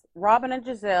this. Robin and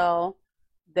Giselle,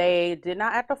 they did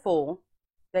not act a fool.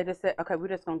 They just said, okay, we're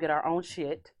just going to get our own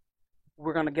shit.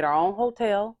 We're going to get our own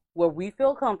hotel where we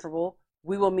feel comfortable.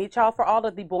 We will meet y'all for all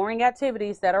of the boring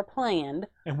activities that are planned.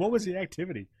 And what was the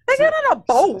activity? They got on a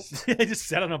boat. They just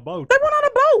sat on a boat. They went on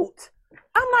a boat.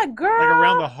 I'm like, girl. Like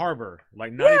around the harbor.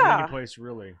 Like not even any place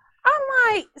really.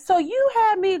 I'm like, so you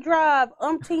had me drive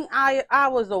umpteen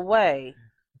hours away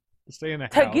stay in the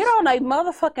to house. get on a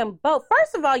motherfucking boat.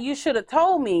 First of all, you should have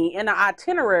told me in the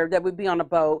itinerary that we'd be on a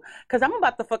boat, because I'm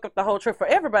about to fuck up the whole trip for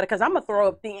everybody, because I'm going to throw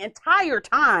up the entire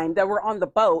time that we're on the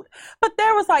boat. But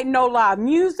there was like no live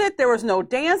music. There was no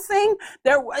dancing.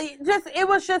 It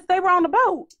was just they were on the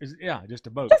boat. Just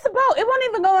a boat. Just a boat. It wasn't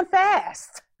even going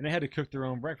fast. And they had to cook their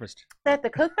own breakfast. They had to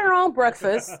cook their own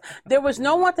breakfast. There was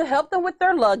no one to help them with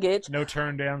their luggage. No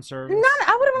turn down service. None.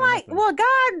 I would have been like, well,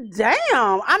 god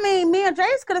damn. I mean, me and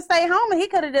Jace could have stayed home and he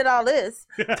could have did all this.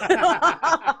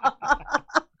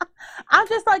 I'm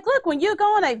just like, look, when you go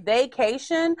on a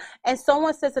vacation and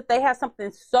someone says that they have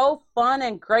something so fun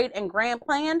and great and grand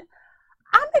planned,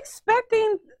 I'm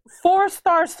expecting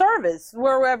 4-star service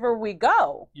wherever we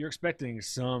go. You're expecting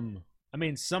something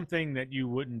that you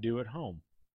wouldn't do at home.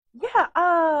 Yeah,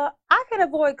 I can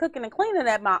avoid cooking and cleaning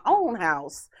at my own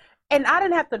house, and I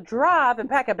didn't have to drive and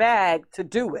pack a bag to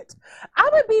do it. I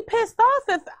would be pissed off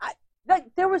if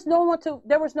there was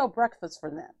no breakfast for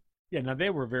them. Yeah, now they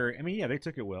were very. I mean, yeah, they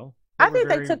took it well. They I were think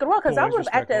they very took it wrong because I poised, would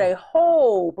have acted respectful. a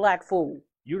whole black fool.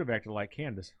 You would have acted like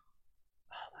Candace.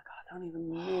 Oh my God, don't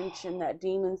even mention that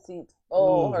demon seat.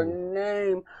 Oh, her Ooh,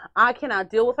 name. I cannot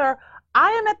deal with her.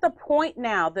 I am at the point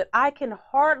now that I can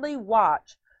hardly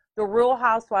watch The Real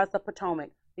Housewives of Potomac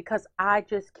because I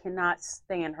just cannot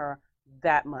stand her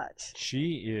that much.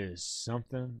 she is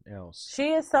something else. She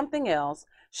is something else.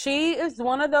 She is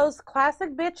one of those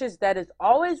classic bitches that is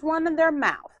always running their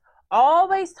mouth,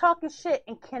 always talking shit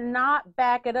and cannot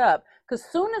back it up. Because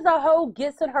soon as a hoe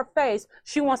gets in her face,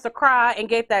 she wants to cry and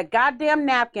get that goddamn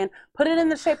napkin, put it in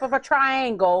the shape of a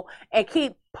triangle, and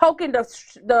keep poking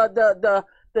the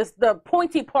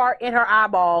pointy part in her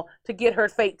eyeball to get her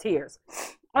fake tears.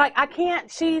 Like I can't.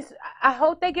 I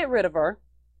hope they get rid of her.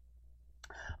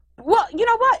 Well, you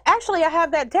know what? Actually, I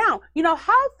have that down. You know,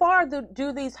 how far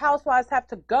do these housewives have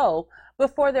to go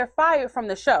before they're fired from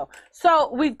the show?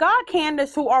 So we've got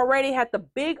Candace, who already had the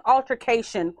big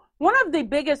altercation, one of the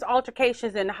biggest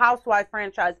altercations in housewife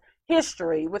franchise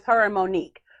history with her and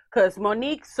Monique. Because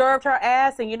Monique served her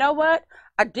ass. And you know what?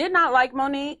 I did not like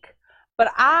Monique.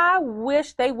 But I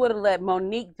wish they would have let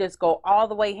Monique just go all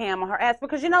the way ham on her ass.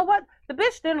 Because you know what? The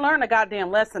bitch didn't learn a goddamn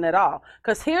lesson at all.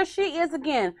 Because here she is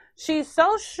again. She's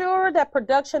so sure that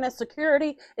production and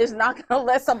security is not going to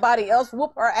let somebody else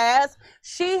whoop her ass.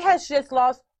 She has just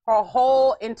lost her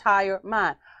whole entire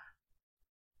mind.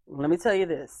 Let me tell you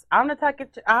this. I'm the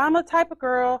type of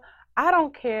girl. I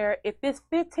don't care if there's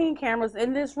 15 cameras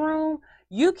in this room.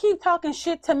 You keep talking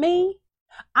shit to me,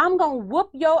 I'm going to whoop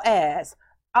your ass.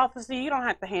 Officer, you don't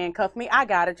have to handcuff me. I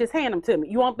got it. Just hand them to me.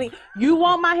 You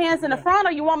want my hands in the front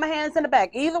or you want my hands in the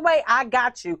back? Either way, I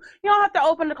got you. You don't have to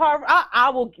open the car. I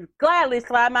will gladly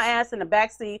slide my ass in the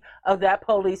back seat of that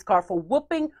police car for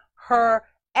whooping her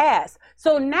ass.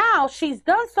 So now she's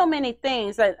done so many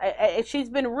things that she's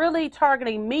been really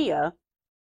targeting Mia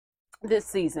this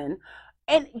season.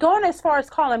 And going as far as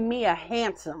calling Mia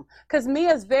handsome, because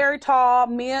Mia's very tall.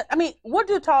 What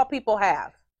do tall people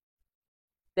have?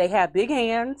 They have big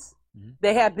hands. Mm-hmm.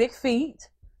 They have big feet.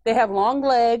 They have long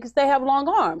legs. They have long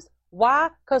arms. Why?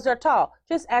 Because they're tall.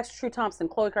 Just ask True Thompson,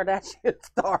 Khloe Kardashian's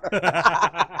daughter.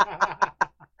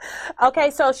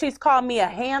 Okay, so she's called Mia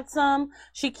handsome.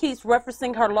 She keeps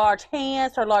referencing her large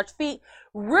hands, her large feet,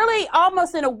 really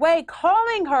almost in a way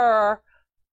calling her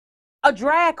a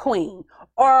drag queen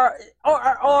or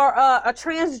a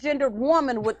transgendered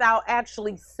woman without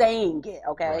actually saying it,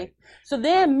 okay? Right. So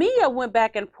then Mia went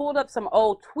back and pulled up some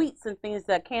old tweets and things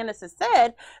that Candace has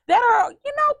said that are,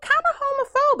 kind of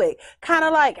homophobic. Kind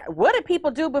of like, what did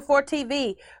people do before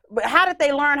TV? But how did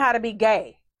they learn how to be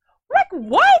gay? Like,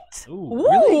 what? Ooh,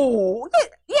 really?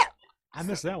 Yeah. I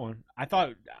missed that one. I thought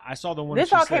I saw the one.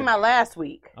 This all came out last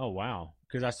week. Oh, wow.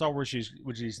 Because I saw where she's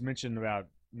mentioned about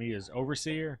Mia's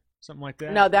overseer. Something like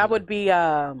that? No, that would be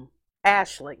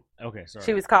Ashley. Okay,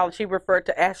 sorry. She referred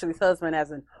to Ashley's husband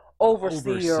as an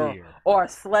overseer. Or a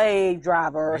slave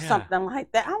driver or something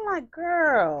like that. I'm like,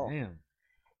 girl. Damn.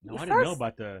 No, I didn't know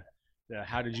about the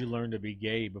how did you learn to be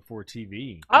gay before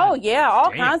TV? Oh, yeah. All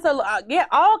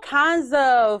kinds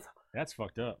of. That's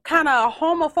fucked up. Kind of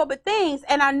homophobic things.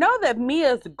 And I know that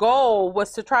Mia's goal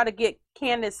was to try to get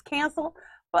Candace canceled.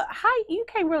 But how you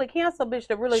can't really cancel a bitch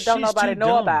that really don't nobody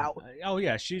know about? Oh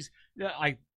yeah, she's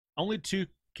like only two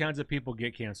kinds of people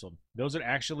get canceled: those that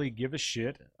actually give a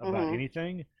shit about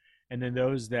anything, and then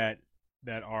those that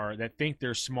think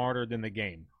they're smarter than the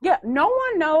game. Yeah, no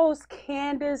one knows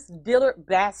Candace Dillard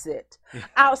Bassett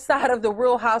outside of the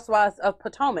Real Housewives of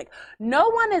Potomac. No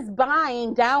one is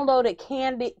downloaded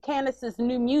Candace's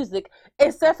new music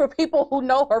except for people who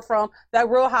know her from that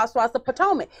Real Housewives of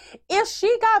Potomac. If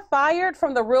she got fired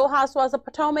from the Real Housewives of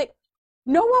Potomac,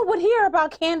 no one would hear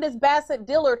about Candace Bassett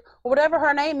Dillard or whatever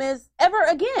her name is ever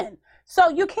again. So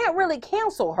you can't really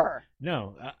cancel her.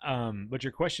 No, but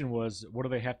your question was, what do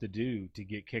they have to do to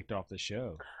get kicked off the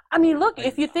show? I mean, look,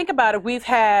 if you think about it, we've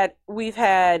had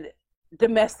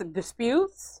domestic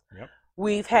disputes. Yep.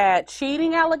 We've had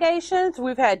cheating allegations.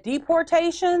 We've had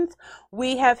deportations.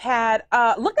 We have had,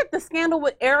 look at the scandal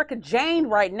with Erica Jane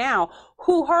right now,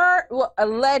 who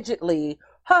allegedly,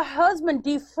 her husband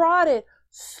defrauded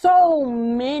so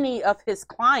many of his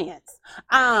clients.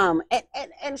 And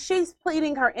she's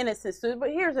pleading her innocence.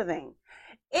 But here's the thing.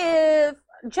 If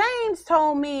James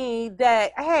told me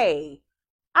that, hey,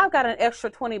 I've got an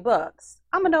extra $20,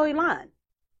 I'm going to know he lying.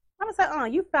 I'm gonna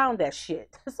say, you found that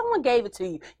shit. Someone gave it to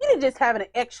you. You didn't just have an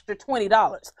extra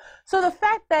 $20. So the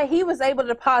fact that he was able to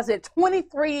deposit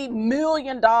 $23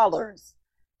 million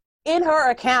in her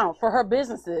account for her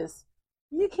businesses,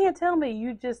 you can't tell me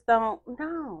you just don't.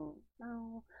 No.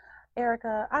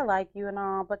 Erica, I like you and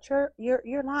all, but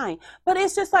you're lying. But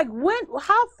it's just like,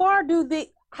 how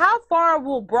far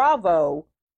will Bravo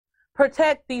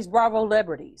protect these Bravo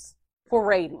celebrities for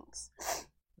ratings?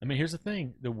 I mean, here's the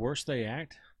thing: the worse they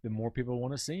act, the more people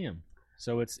want to see them.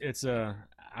 So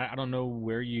I don't know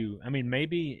where I mean,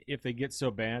 maybe if they get so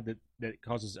bad that it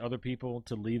causes other people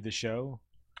to leave the show,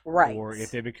 right? Or if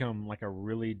they become like a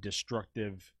really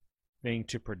destructive thing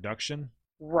to production,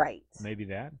 right? Maybe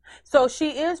that. So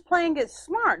she is playing it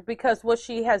smart, because what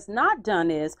she has not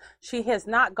done is she has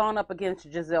not gone up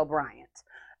against Giselle Bryant.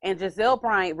 And Giselle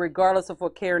Bryant, regardless of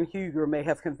what Karen Huger may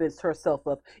have convinced herself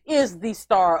of, is the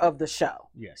star of the show.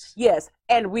 Yes. Yes.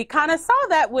 And we kind of saw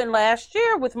that when last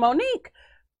year with Monique.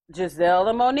 Giselle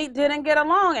and Monique didn't get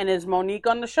along. And is Monique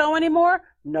on the show anymore?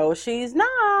 No, she's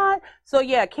not. So,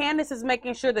 yeah, Candace is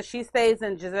making sure that she stays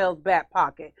in Giselle's back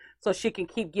pocket so she can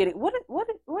keep getting. What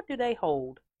do they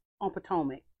hold on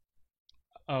Potomac?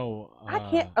 Oh.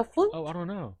 A flute? Oh, I don't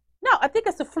know. No, I think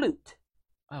it's a flute.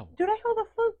 Oh. Do they hold a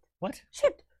flute? What?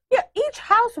 Shit. Yeah, each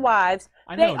housewives,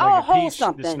 they all like hold peach,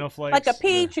 something. The snowflakes, like a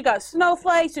peach, you got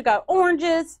snowflakes, you got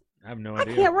oranges. I have no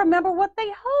idea. I can't remember what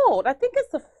they hold. I think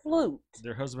it's a flute.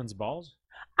 Their husband's balls?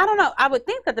 I don't know. I would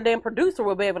think that the damn producer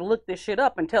will be able to look this shit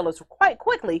up and tell us quite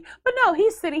quickly. But no,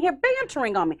 he's sitting here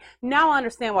bantering on me. Now I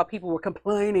understand why people were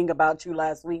complaining about you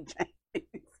last week, James.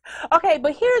 Okay,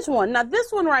 but here's one. Now this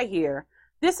one right here,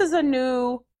 this is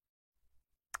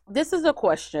a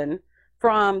question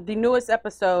from the newest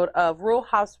episode of Real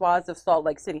Housewives of Salt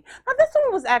Lake City. Now, this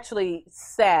one was actually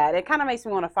sad. It kind of makes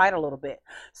me want to fight a little bit.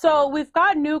 So we've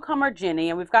got newcomer Jenny,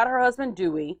 and we've got her husband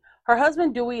Dewey. Her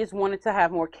husband Dewey is wanting to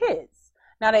have more kids.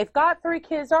 Now, they've got 3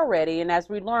 kids already, and as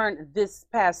we learned this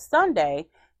past Sunday,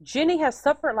 Jenny has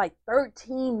suffered like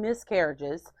 13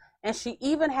 miscarriages, and she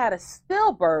even had a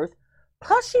stillbirth.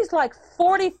 Plus, she's like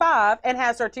 45 and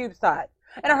has her tubes tied.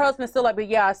 And her husband's still like, but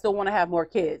yeah, I still want to have more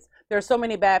kids. There are so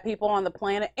many bad people on the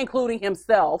planet, including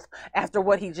himself, after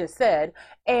what he just said.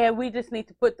 And we just need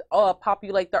to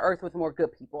populate the earth with more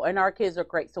good people. And our kids are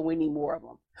great, so we need more of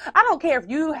them. I don't care if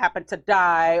you happen to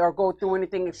die or go through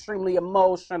anything extremely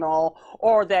emotional,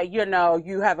 or that,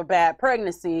 you have a bad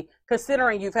pregnancy,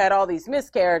 considering you've had all these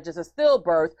miscarriages, a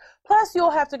stillbirth. Plus,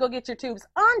 you'll have to go get your tubes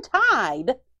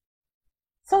untied.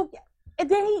 So, and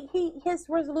then his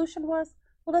resolution was,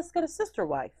 well, let's get a sister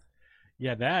wife.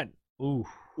 Yeah, that did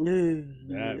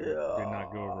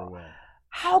not go over well.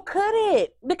 How could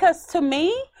it? Because to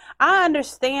me, I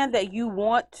understand that you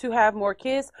want to have more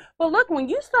kids, but look, when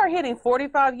you start hitting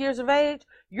 45 years of age,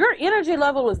 your energy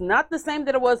level is not the same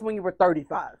that it was when you were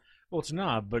 35. Well, it's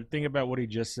not, but think about what he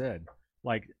just said.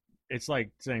 Like, it's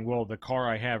like saying, well, the car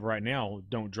I have right now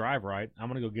don't drive right. I'm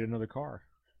going to go get another car.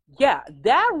 Yeah,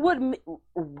 that would.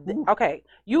 Okay,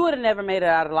 you would have never made it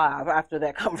out alive after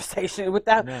that conversation. With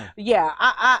that, no. Yeah,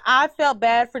 I felt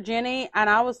bad for Jenny, and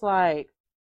I was like,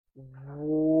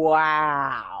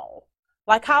 wow.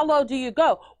 Like, how low do you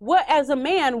go? What, as a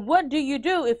man, what do you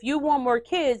do if you want more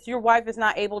kids? Your wife is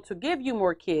not able to give you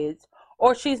more kids,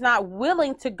 or she's not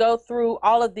willing to go through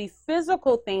all of the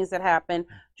physical things that happen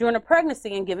during a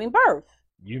pregnancy and giving birth.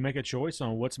 You make a choice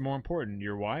on what's more important,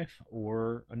 your wife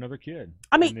or another kid.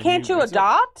 I mean, can't you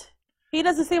adopt? He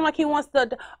doesn't seem like he wants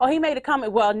to. Oh, he made a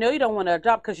comment. Well, no, you don't want to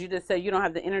adopt because you just said you don't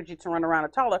have the energy to run around a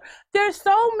toddler. There's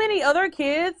so many other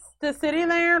kids just sitting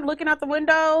there looking out the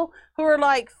window who are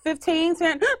like 15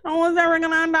 saying, no one's ever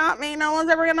going to adopt me. No one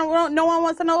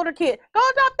wants an older kid. Go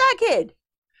adopt that kid.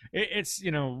 It's,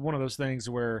 one of those things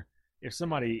where if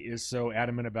somebody is so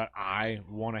adamant about, I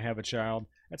want to have a child,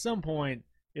 at some point,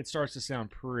 it starts to sound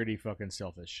pretty fucking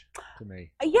selfish to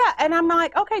me. Yeah, and I'm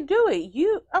like, okay, Dewey,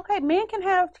 men can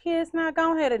have kids now.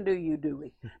 Go ahead and do you,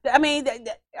 Dewey. I mean,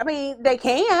 they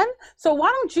can. So why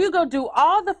don't you go do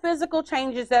all the physical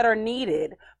changes that are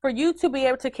needed for you to be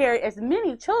able to carry as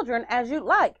many children as you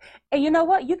like? And you know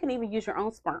what? You can even use your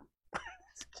own sperm.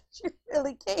 You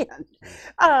really can.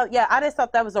 Yeah, I just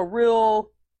thought that was a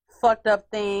real fucked up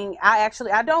thing. I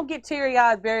don't get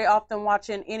teary-eyed very often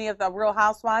watching any of the Real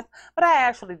Housewives, but I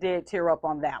actually did tear up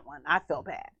on that one. I felt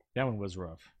bad. That one was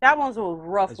rough. That one was a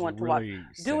rough one to watch.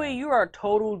 Sad. Dewey, you are a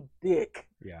total dick.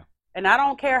 Yeah. And I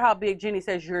don't care how big Jenny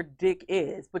says your dick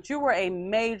is, but you were a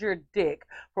major dick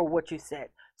for what you said.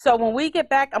 So when we get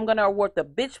back, I'm going to award the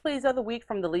Bitch Please of the Week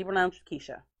from the Libra Lounge with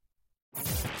Keisha. The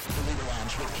Libra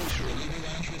Lounge with Keisha. The Libra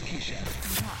Lounge with Keisha.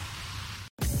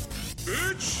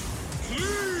 Bitch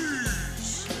Please.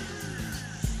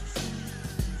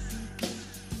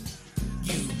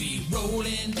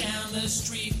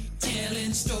 street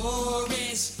telling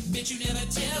stories. Bitch, you never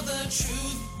tell the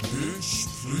truth. Bitch,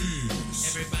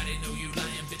 please. Everybody know you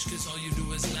lying, bitch, cause all you do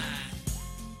is lie.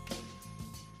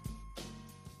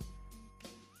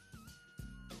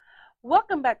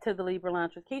 Welcome back to the Libra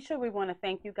Lounge with Keisha. We want to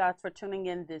thank you guys for tuning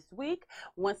in this week.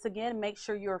 Once again, make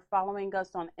sure you're following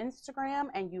us on Instagram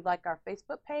and you like our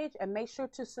Facebook page, and make sure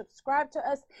to subscribe to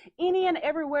us any and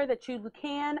everywhere that you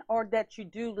can or that you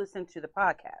do listen to the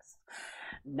podcast.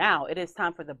 Now it is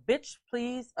time for the Bitch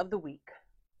Please of the week.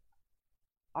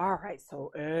 All right,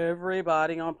 so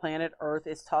everybody on planet Earth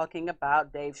is talking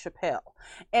about Dave Chappelle.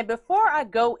 And before I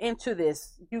go into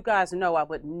this, you guys know I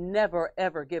would never,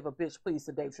 ever give a bitch please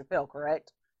to Dave Chappelle,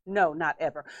 correct? No, not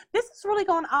ever. This is really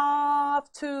going off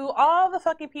to all the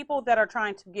fucking people that are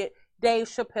trying to get Dave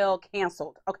Chappelle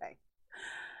canceled. Okay,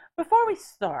 before we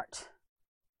start,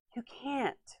 you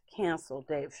can't cancel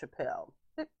Dave Chappelle.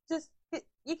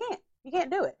 You can't. You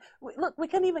can't do it. Look, we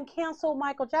couldn't even cancel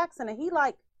Michael Jackson, and he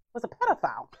was a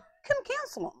pedophile. Couldn't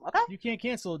cancel him, okay? You can't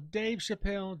cancel Dave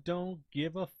Chappelle. Don't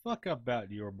give a fuck about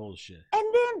your bullshit. And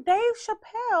then Dave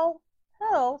Chappelle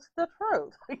tells the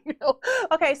truth.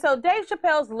 Okay, so Dave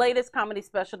Chappelle's latest comedy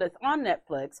special that's on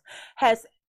Netflix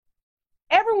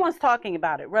everyone's talking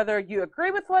about it, whether you agree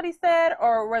with what he said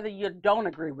or whether you don't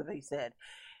agree with what he said.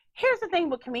 Here's the thing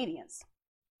with comedians.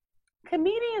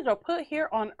 Comedians are put here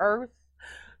on earth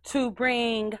to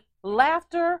bring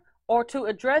laughter or to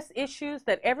address issues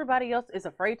that everybody else is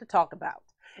afraid to talk about.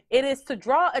 It is to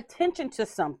draw attention to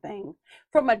something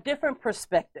from a different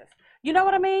perspective. You know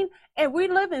what I mean? And we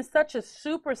live in such a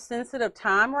super sensitive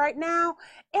time right now.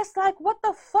 It's like, what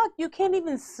the fuck? You can't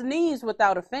even sneeze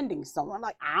without offending someone.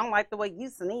 Like, I don't like the way you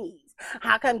sneeze.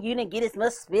 How come you didn't get as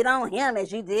much spit on him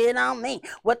as you did on me?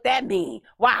 What that mean?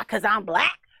 Why? Because I'm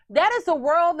black? That is the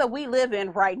world that we live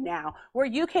in right now, where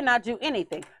you cannot do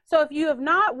anything. So if you have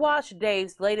not watched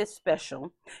Dave's latest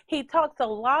special, he talks a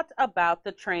lot about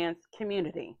the trans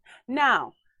community.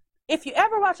 Now, if you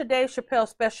ever watch a Dave Chappelle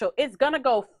special, it's going to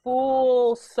go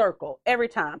full circle every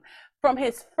time. From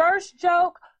his first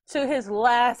joke to his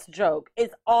last joke,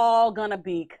 it's all going to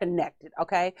be connected,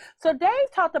 okay? So Dave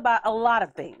talked about a lot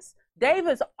of things. Dave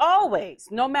is always,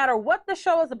 no matter what the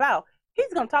show is about,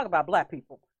 he's going to talk about black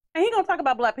people. And he's going to talk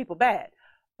about black people bad.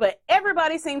 But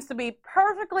everybody seems to be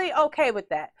perfectly okay with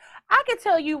that. I can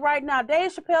tell you right now,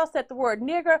 Dave Chappelle said the word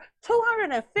nigger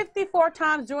 254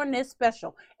 times during this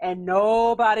special, and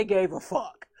nobody gave a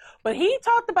fuck. But he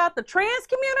talked about the trans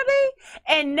community,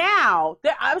 and now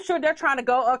I'm sure they're trying to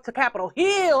go up to Capitol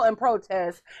Hill and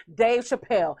protest Dave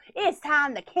Chappelle. It's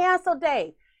time to cancel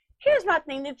Dave. Here's my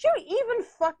thing. Did you even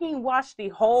fucking watch the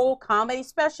whole comedy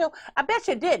special? I bet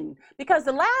you didn't, because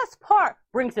the last part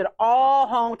brings it all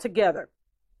home together.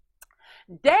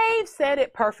 Dave said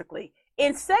it perfectly.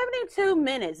 In 72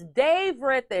 minutes, Dave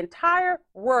read the entire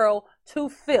world to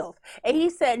filth. And he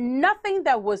said nothing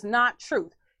that was not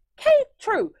truth.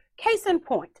 Case in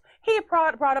point. He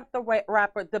brought up the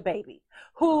rapper DaBaby,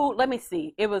 who, let me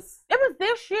see, it was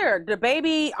this year.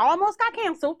 DaBaby almost got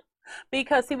canceled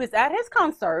because he was at his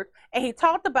concert and he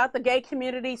talked about the gay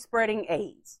community spreading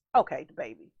AIDS. Okay,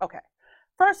 DaBaby. Okay.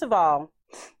 First of all,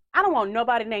 I don't want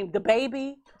nobody named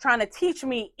DaBaby trying to teach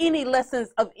me any lessons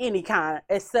of any kind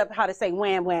except how to say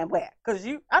wham, wham, wham. Because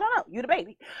I don't know, you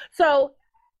DaBaby. So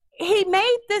he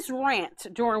made this rant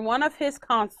during one of his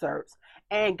concerts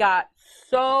and got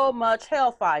so much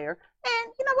hellfire.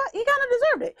 And you know what? He kind of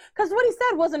deserved it, because what he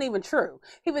said wasn't even true.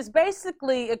 He was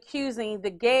basically accusing the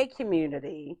gay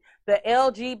community, the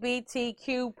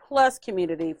LGBTQ plus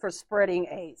community, for spreading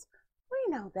AIDS.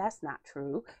 We know that's not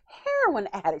true. Heroin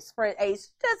addicts spread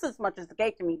AIDS just as much as the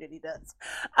gay community does.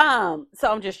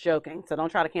 So I'm just joking. So don't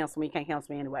try to cancel me. You can't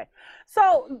cancel me anyway.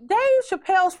 So Dave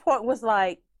Chappelle's point was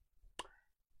like,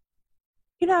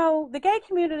 the gay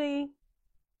community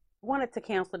wanted to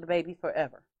cancel DaBaby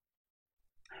forever.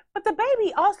 But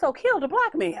DaBaby also killed a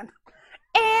black man.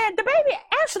 And DaBaby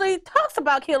actually talks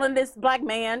about killing this black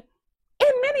man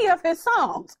in many of his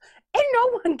songs. And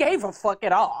no one gave a fuck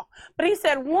at all. But he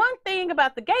said one thing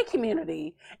about the gay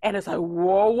community, and it's like,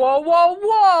 whoa, whoa, whoa,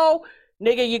 whoa.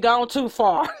 Nigga, you gone too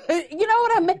far. You know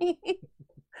what I mean?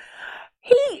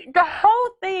 The whole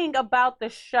thing about the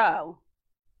show,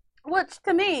 which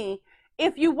to me,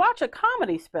 if you watch a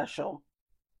comedy special,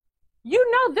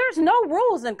 there's no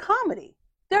rules in comedy.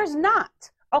 There's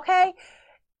not, okay?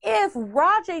 If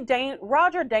Roger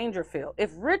Dangerfield,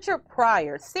 if Richard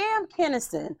Pryor, Sam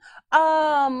Kinison,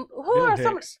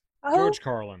 George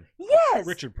Carlin, yes,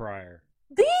 Richard Pryor,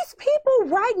 these people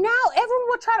right now, everyone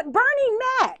would try to, Bernie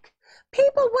Mac,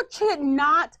 people should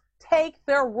not take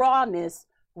their rawness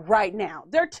right now.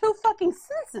 They're too fucking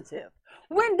sensitive.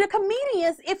 when the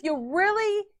comedians, if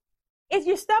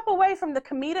you step away from the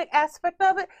comedic aspect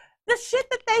of it, the shit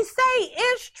that they say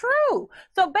is true.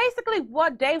 So basically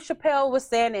what Dave Chappelle was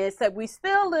saying is that we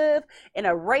still live in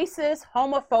a racist,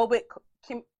 homophobic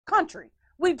country.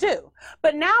 We do.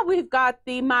 But now we've got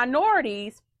the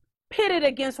minorities pitted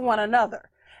against one another.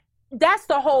 That's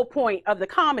the whole point of the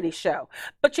comedy show.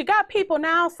 But you got people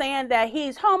now saying that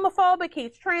he's homophobic,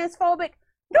 he's transphobic.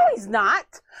 No, he's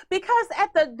not. Because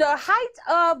at the height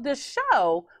of the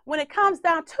show, when it comes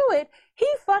down to it, he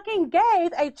fucking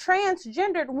gave a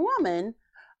transgendered woman,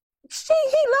 he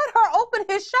let her open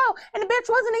his show, and the bitch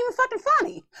wasn't even fucking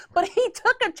funny. But he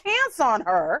took a chance on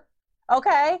her,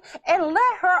 okay, and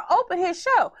let her open his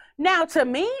show. Now, to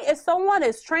me, if someone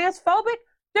is transphobic,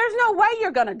 there's no way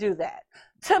you're going to do that.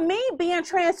 To me, being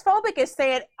transphobic is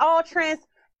saying all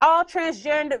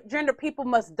transgender people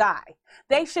must die.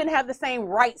 They shouldn't have the same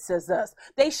rights as us.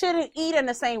 They shouldn't eat in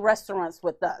the same restaurants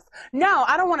with us. No,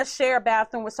 I don't want to share a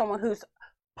bathroom with someone who's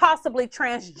possibly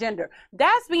transgender.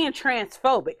 That's being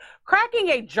transphobic. Cracking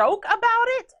a joke about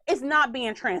it is not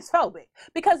being transphobic.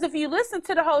 Because if you listen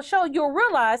to the whole show, you'll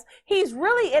realize he's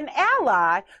really an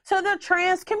ally to the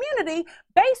trans community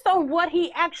based on what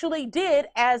he actually did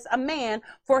as a man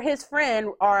for his friend,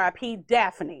 R.I.P.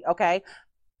 Daphne, okay?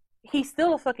 He's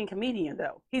still a fucking comedian,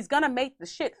 though. He's gonna make the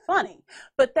shit funny.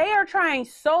 But they are trying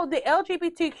the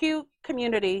LGBTQ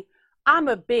community, I'm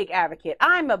a big advocate.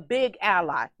 I'm a big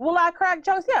ally. Will I crack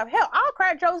jokes? Yeah, hell, I'll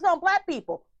crack jokes on black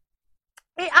people.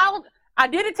 I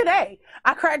did it today.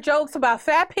 I cracked jokes about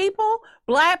fat people,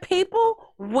 black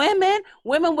people, women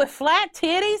with flat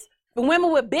titties,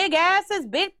 women with big asses,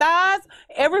 big thighs,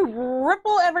 every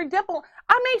ripple, every dimple.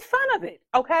 I made fun of it,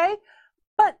 okay?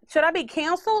 But should I be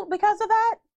canceled because of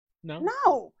that?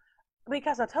 No,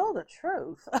 because I told the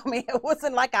truth. I mean, it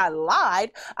wasn't like I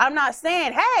lied. I'm not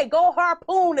saying, hey, go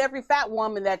harpoon every fat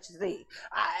woman that you see.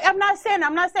 I'm not saying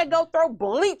go throw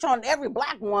bleach on every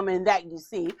black woman that you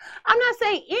see. I'm not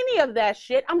saying any of that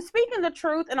shit. I'm speaking the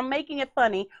truth and I'm making it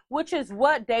funny, which is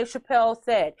what Dave Chappelle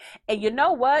said. And you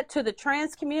know what? To the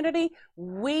trans community,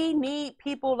 we need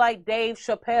people like Dave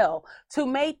Chappelle to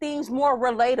make things more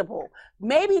relatable.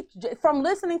 Maybe from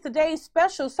listening to Dave's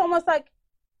special, someone's like,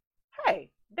 hey,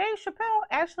 Dave Chappelle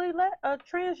actually let a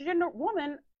transgender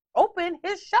woman open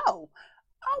his show.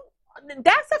 Oh,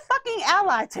 that's a fucking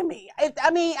ally to me.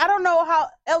 I mean, I don't know how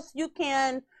else you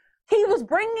can. He was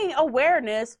bringing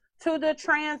awareness to the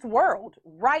trans world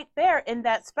right there in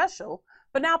that special.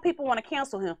 But now people want to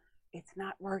cancel him. It's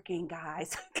not working,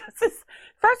 guys.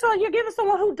 First of all, you're giving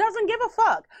someone who doesn't give a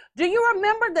fuck. Do you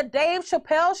remember the Dave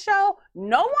Chappelle show?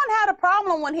 No one had a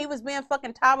problem when he was being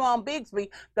fucking Tyrone Bigsby,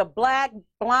 the black,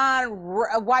 blind,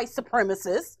 white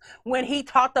supremacist, when he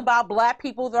talked about black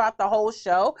people throughout the whole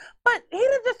show. But he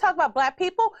didn't just talk about black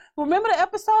people. Remember the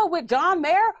episode with John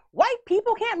Mayer? White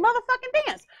people can't motherfucking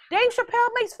dance. Dave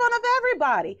Chappelle makes fun of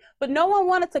everybody. But no one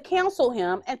wanted to cancel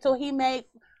him until he made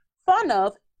fun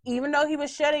of, even though he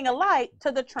was shedding a light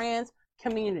to the trans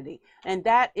community. And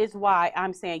that is why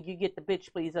I'm saying you get the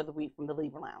bitch please of the week from the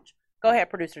Lever Lounge. Go ahead,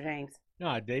 Producer James.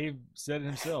 No, Dave said it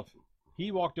himself.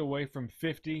 He walked away from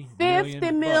 50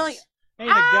 million. bucks. Ain't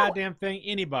a goddamn thing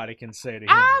anybody can say to him.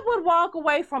 I would walk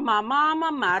away from my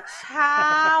mama, my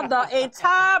child, the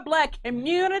entire black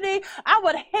community. I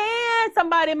would hand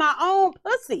somebody my own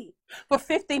pussy for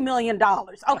 $50 million,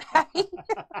 okay?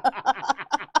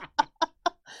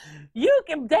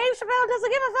 Dave Chappelle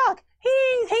doesn't give a fuck.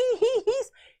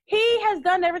 He has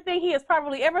done everything he has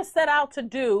probably ever set out to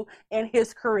do in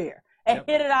his career and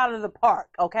hit it out of the park,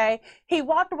 okay? He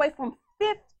walked away from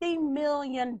 $50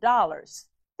 million. $50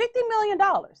 million.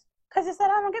 Because he said,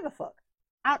 I don't give a fuck.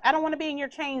 I don't want to be in your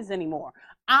chains anymore.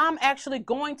 I'm actually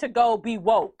going to go be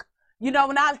woke. You know,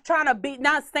 not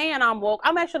saying I'm woke.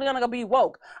 I'm actually going to go be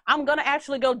woke. I'm going to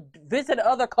actually go visit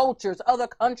other cultures, other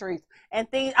countries and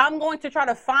things. I'm going to try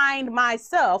to find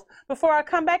myself before I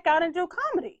come back out and do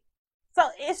comedy. So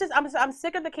it's just, I'm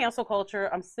sick of the cancel culture.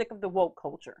 I'm sick of the woke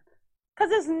culture.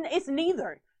 Because it's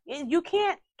neither. You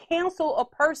can't cancel a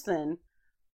person.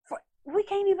 We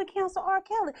can't even cancel R.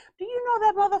 Kelly. Do you know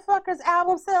that motherfucker's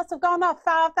album sales have gone up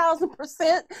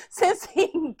 5,000% since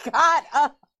he got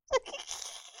up?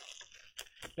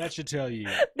 That should tell you.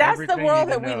 That's the world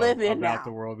that we live in now. About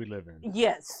the world we live in.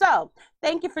 Yes. So,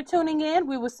 thank you for tuning in.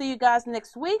 We will see you guys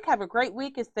next week. Have a great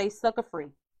week and stay sucker free.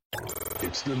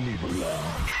 It's the Lever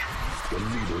Lounge. The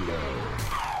Lever Lounge.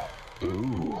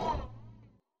 Ooh.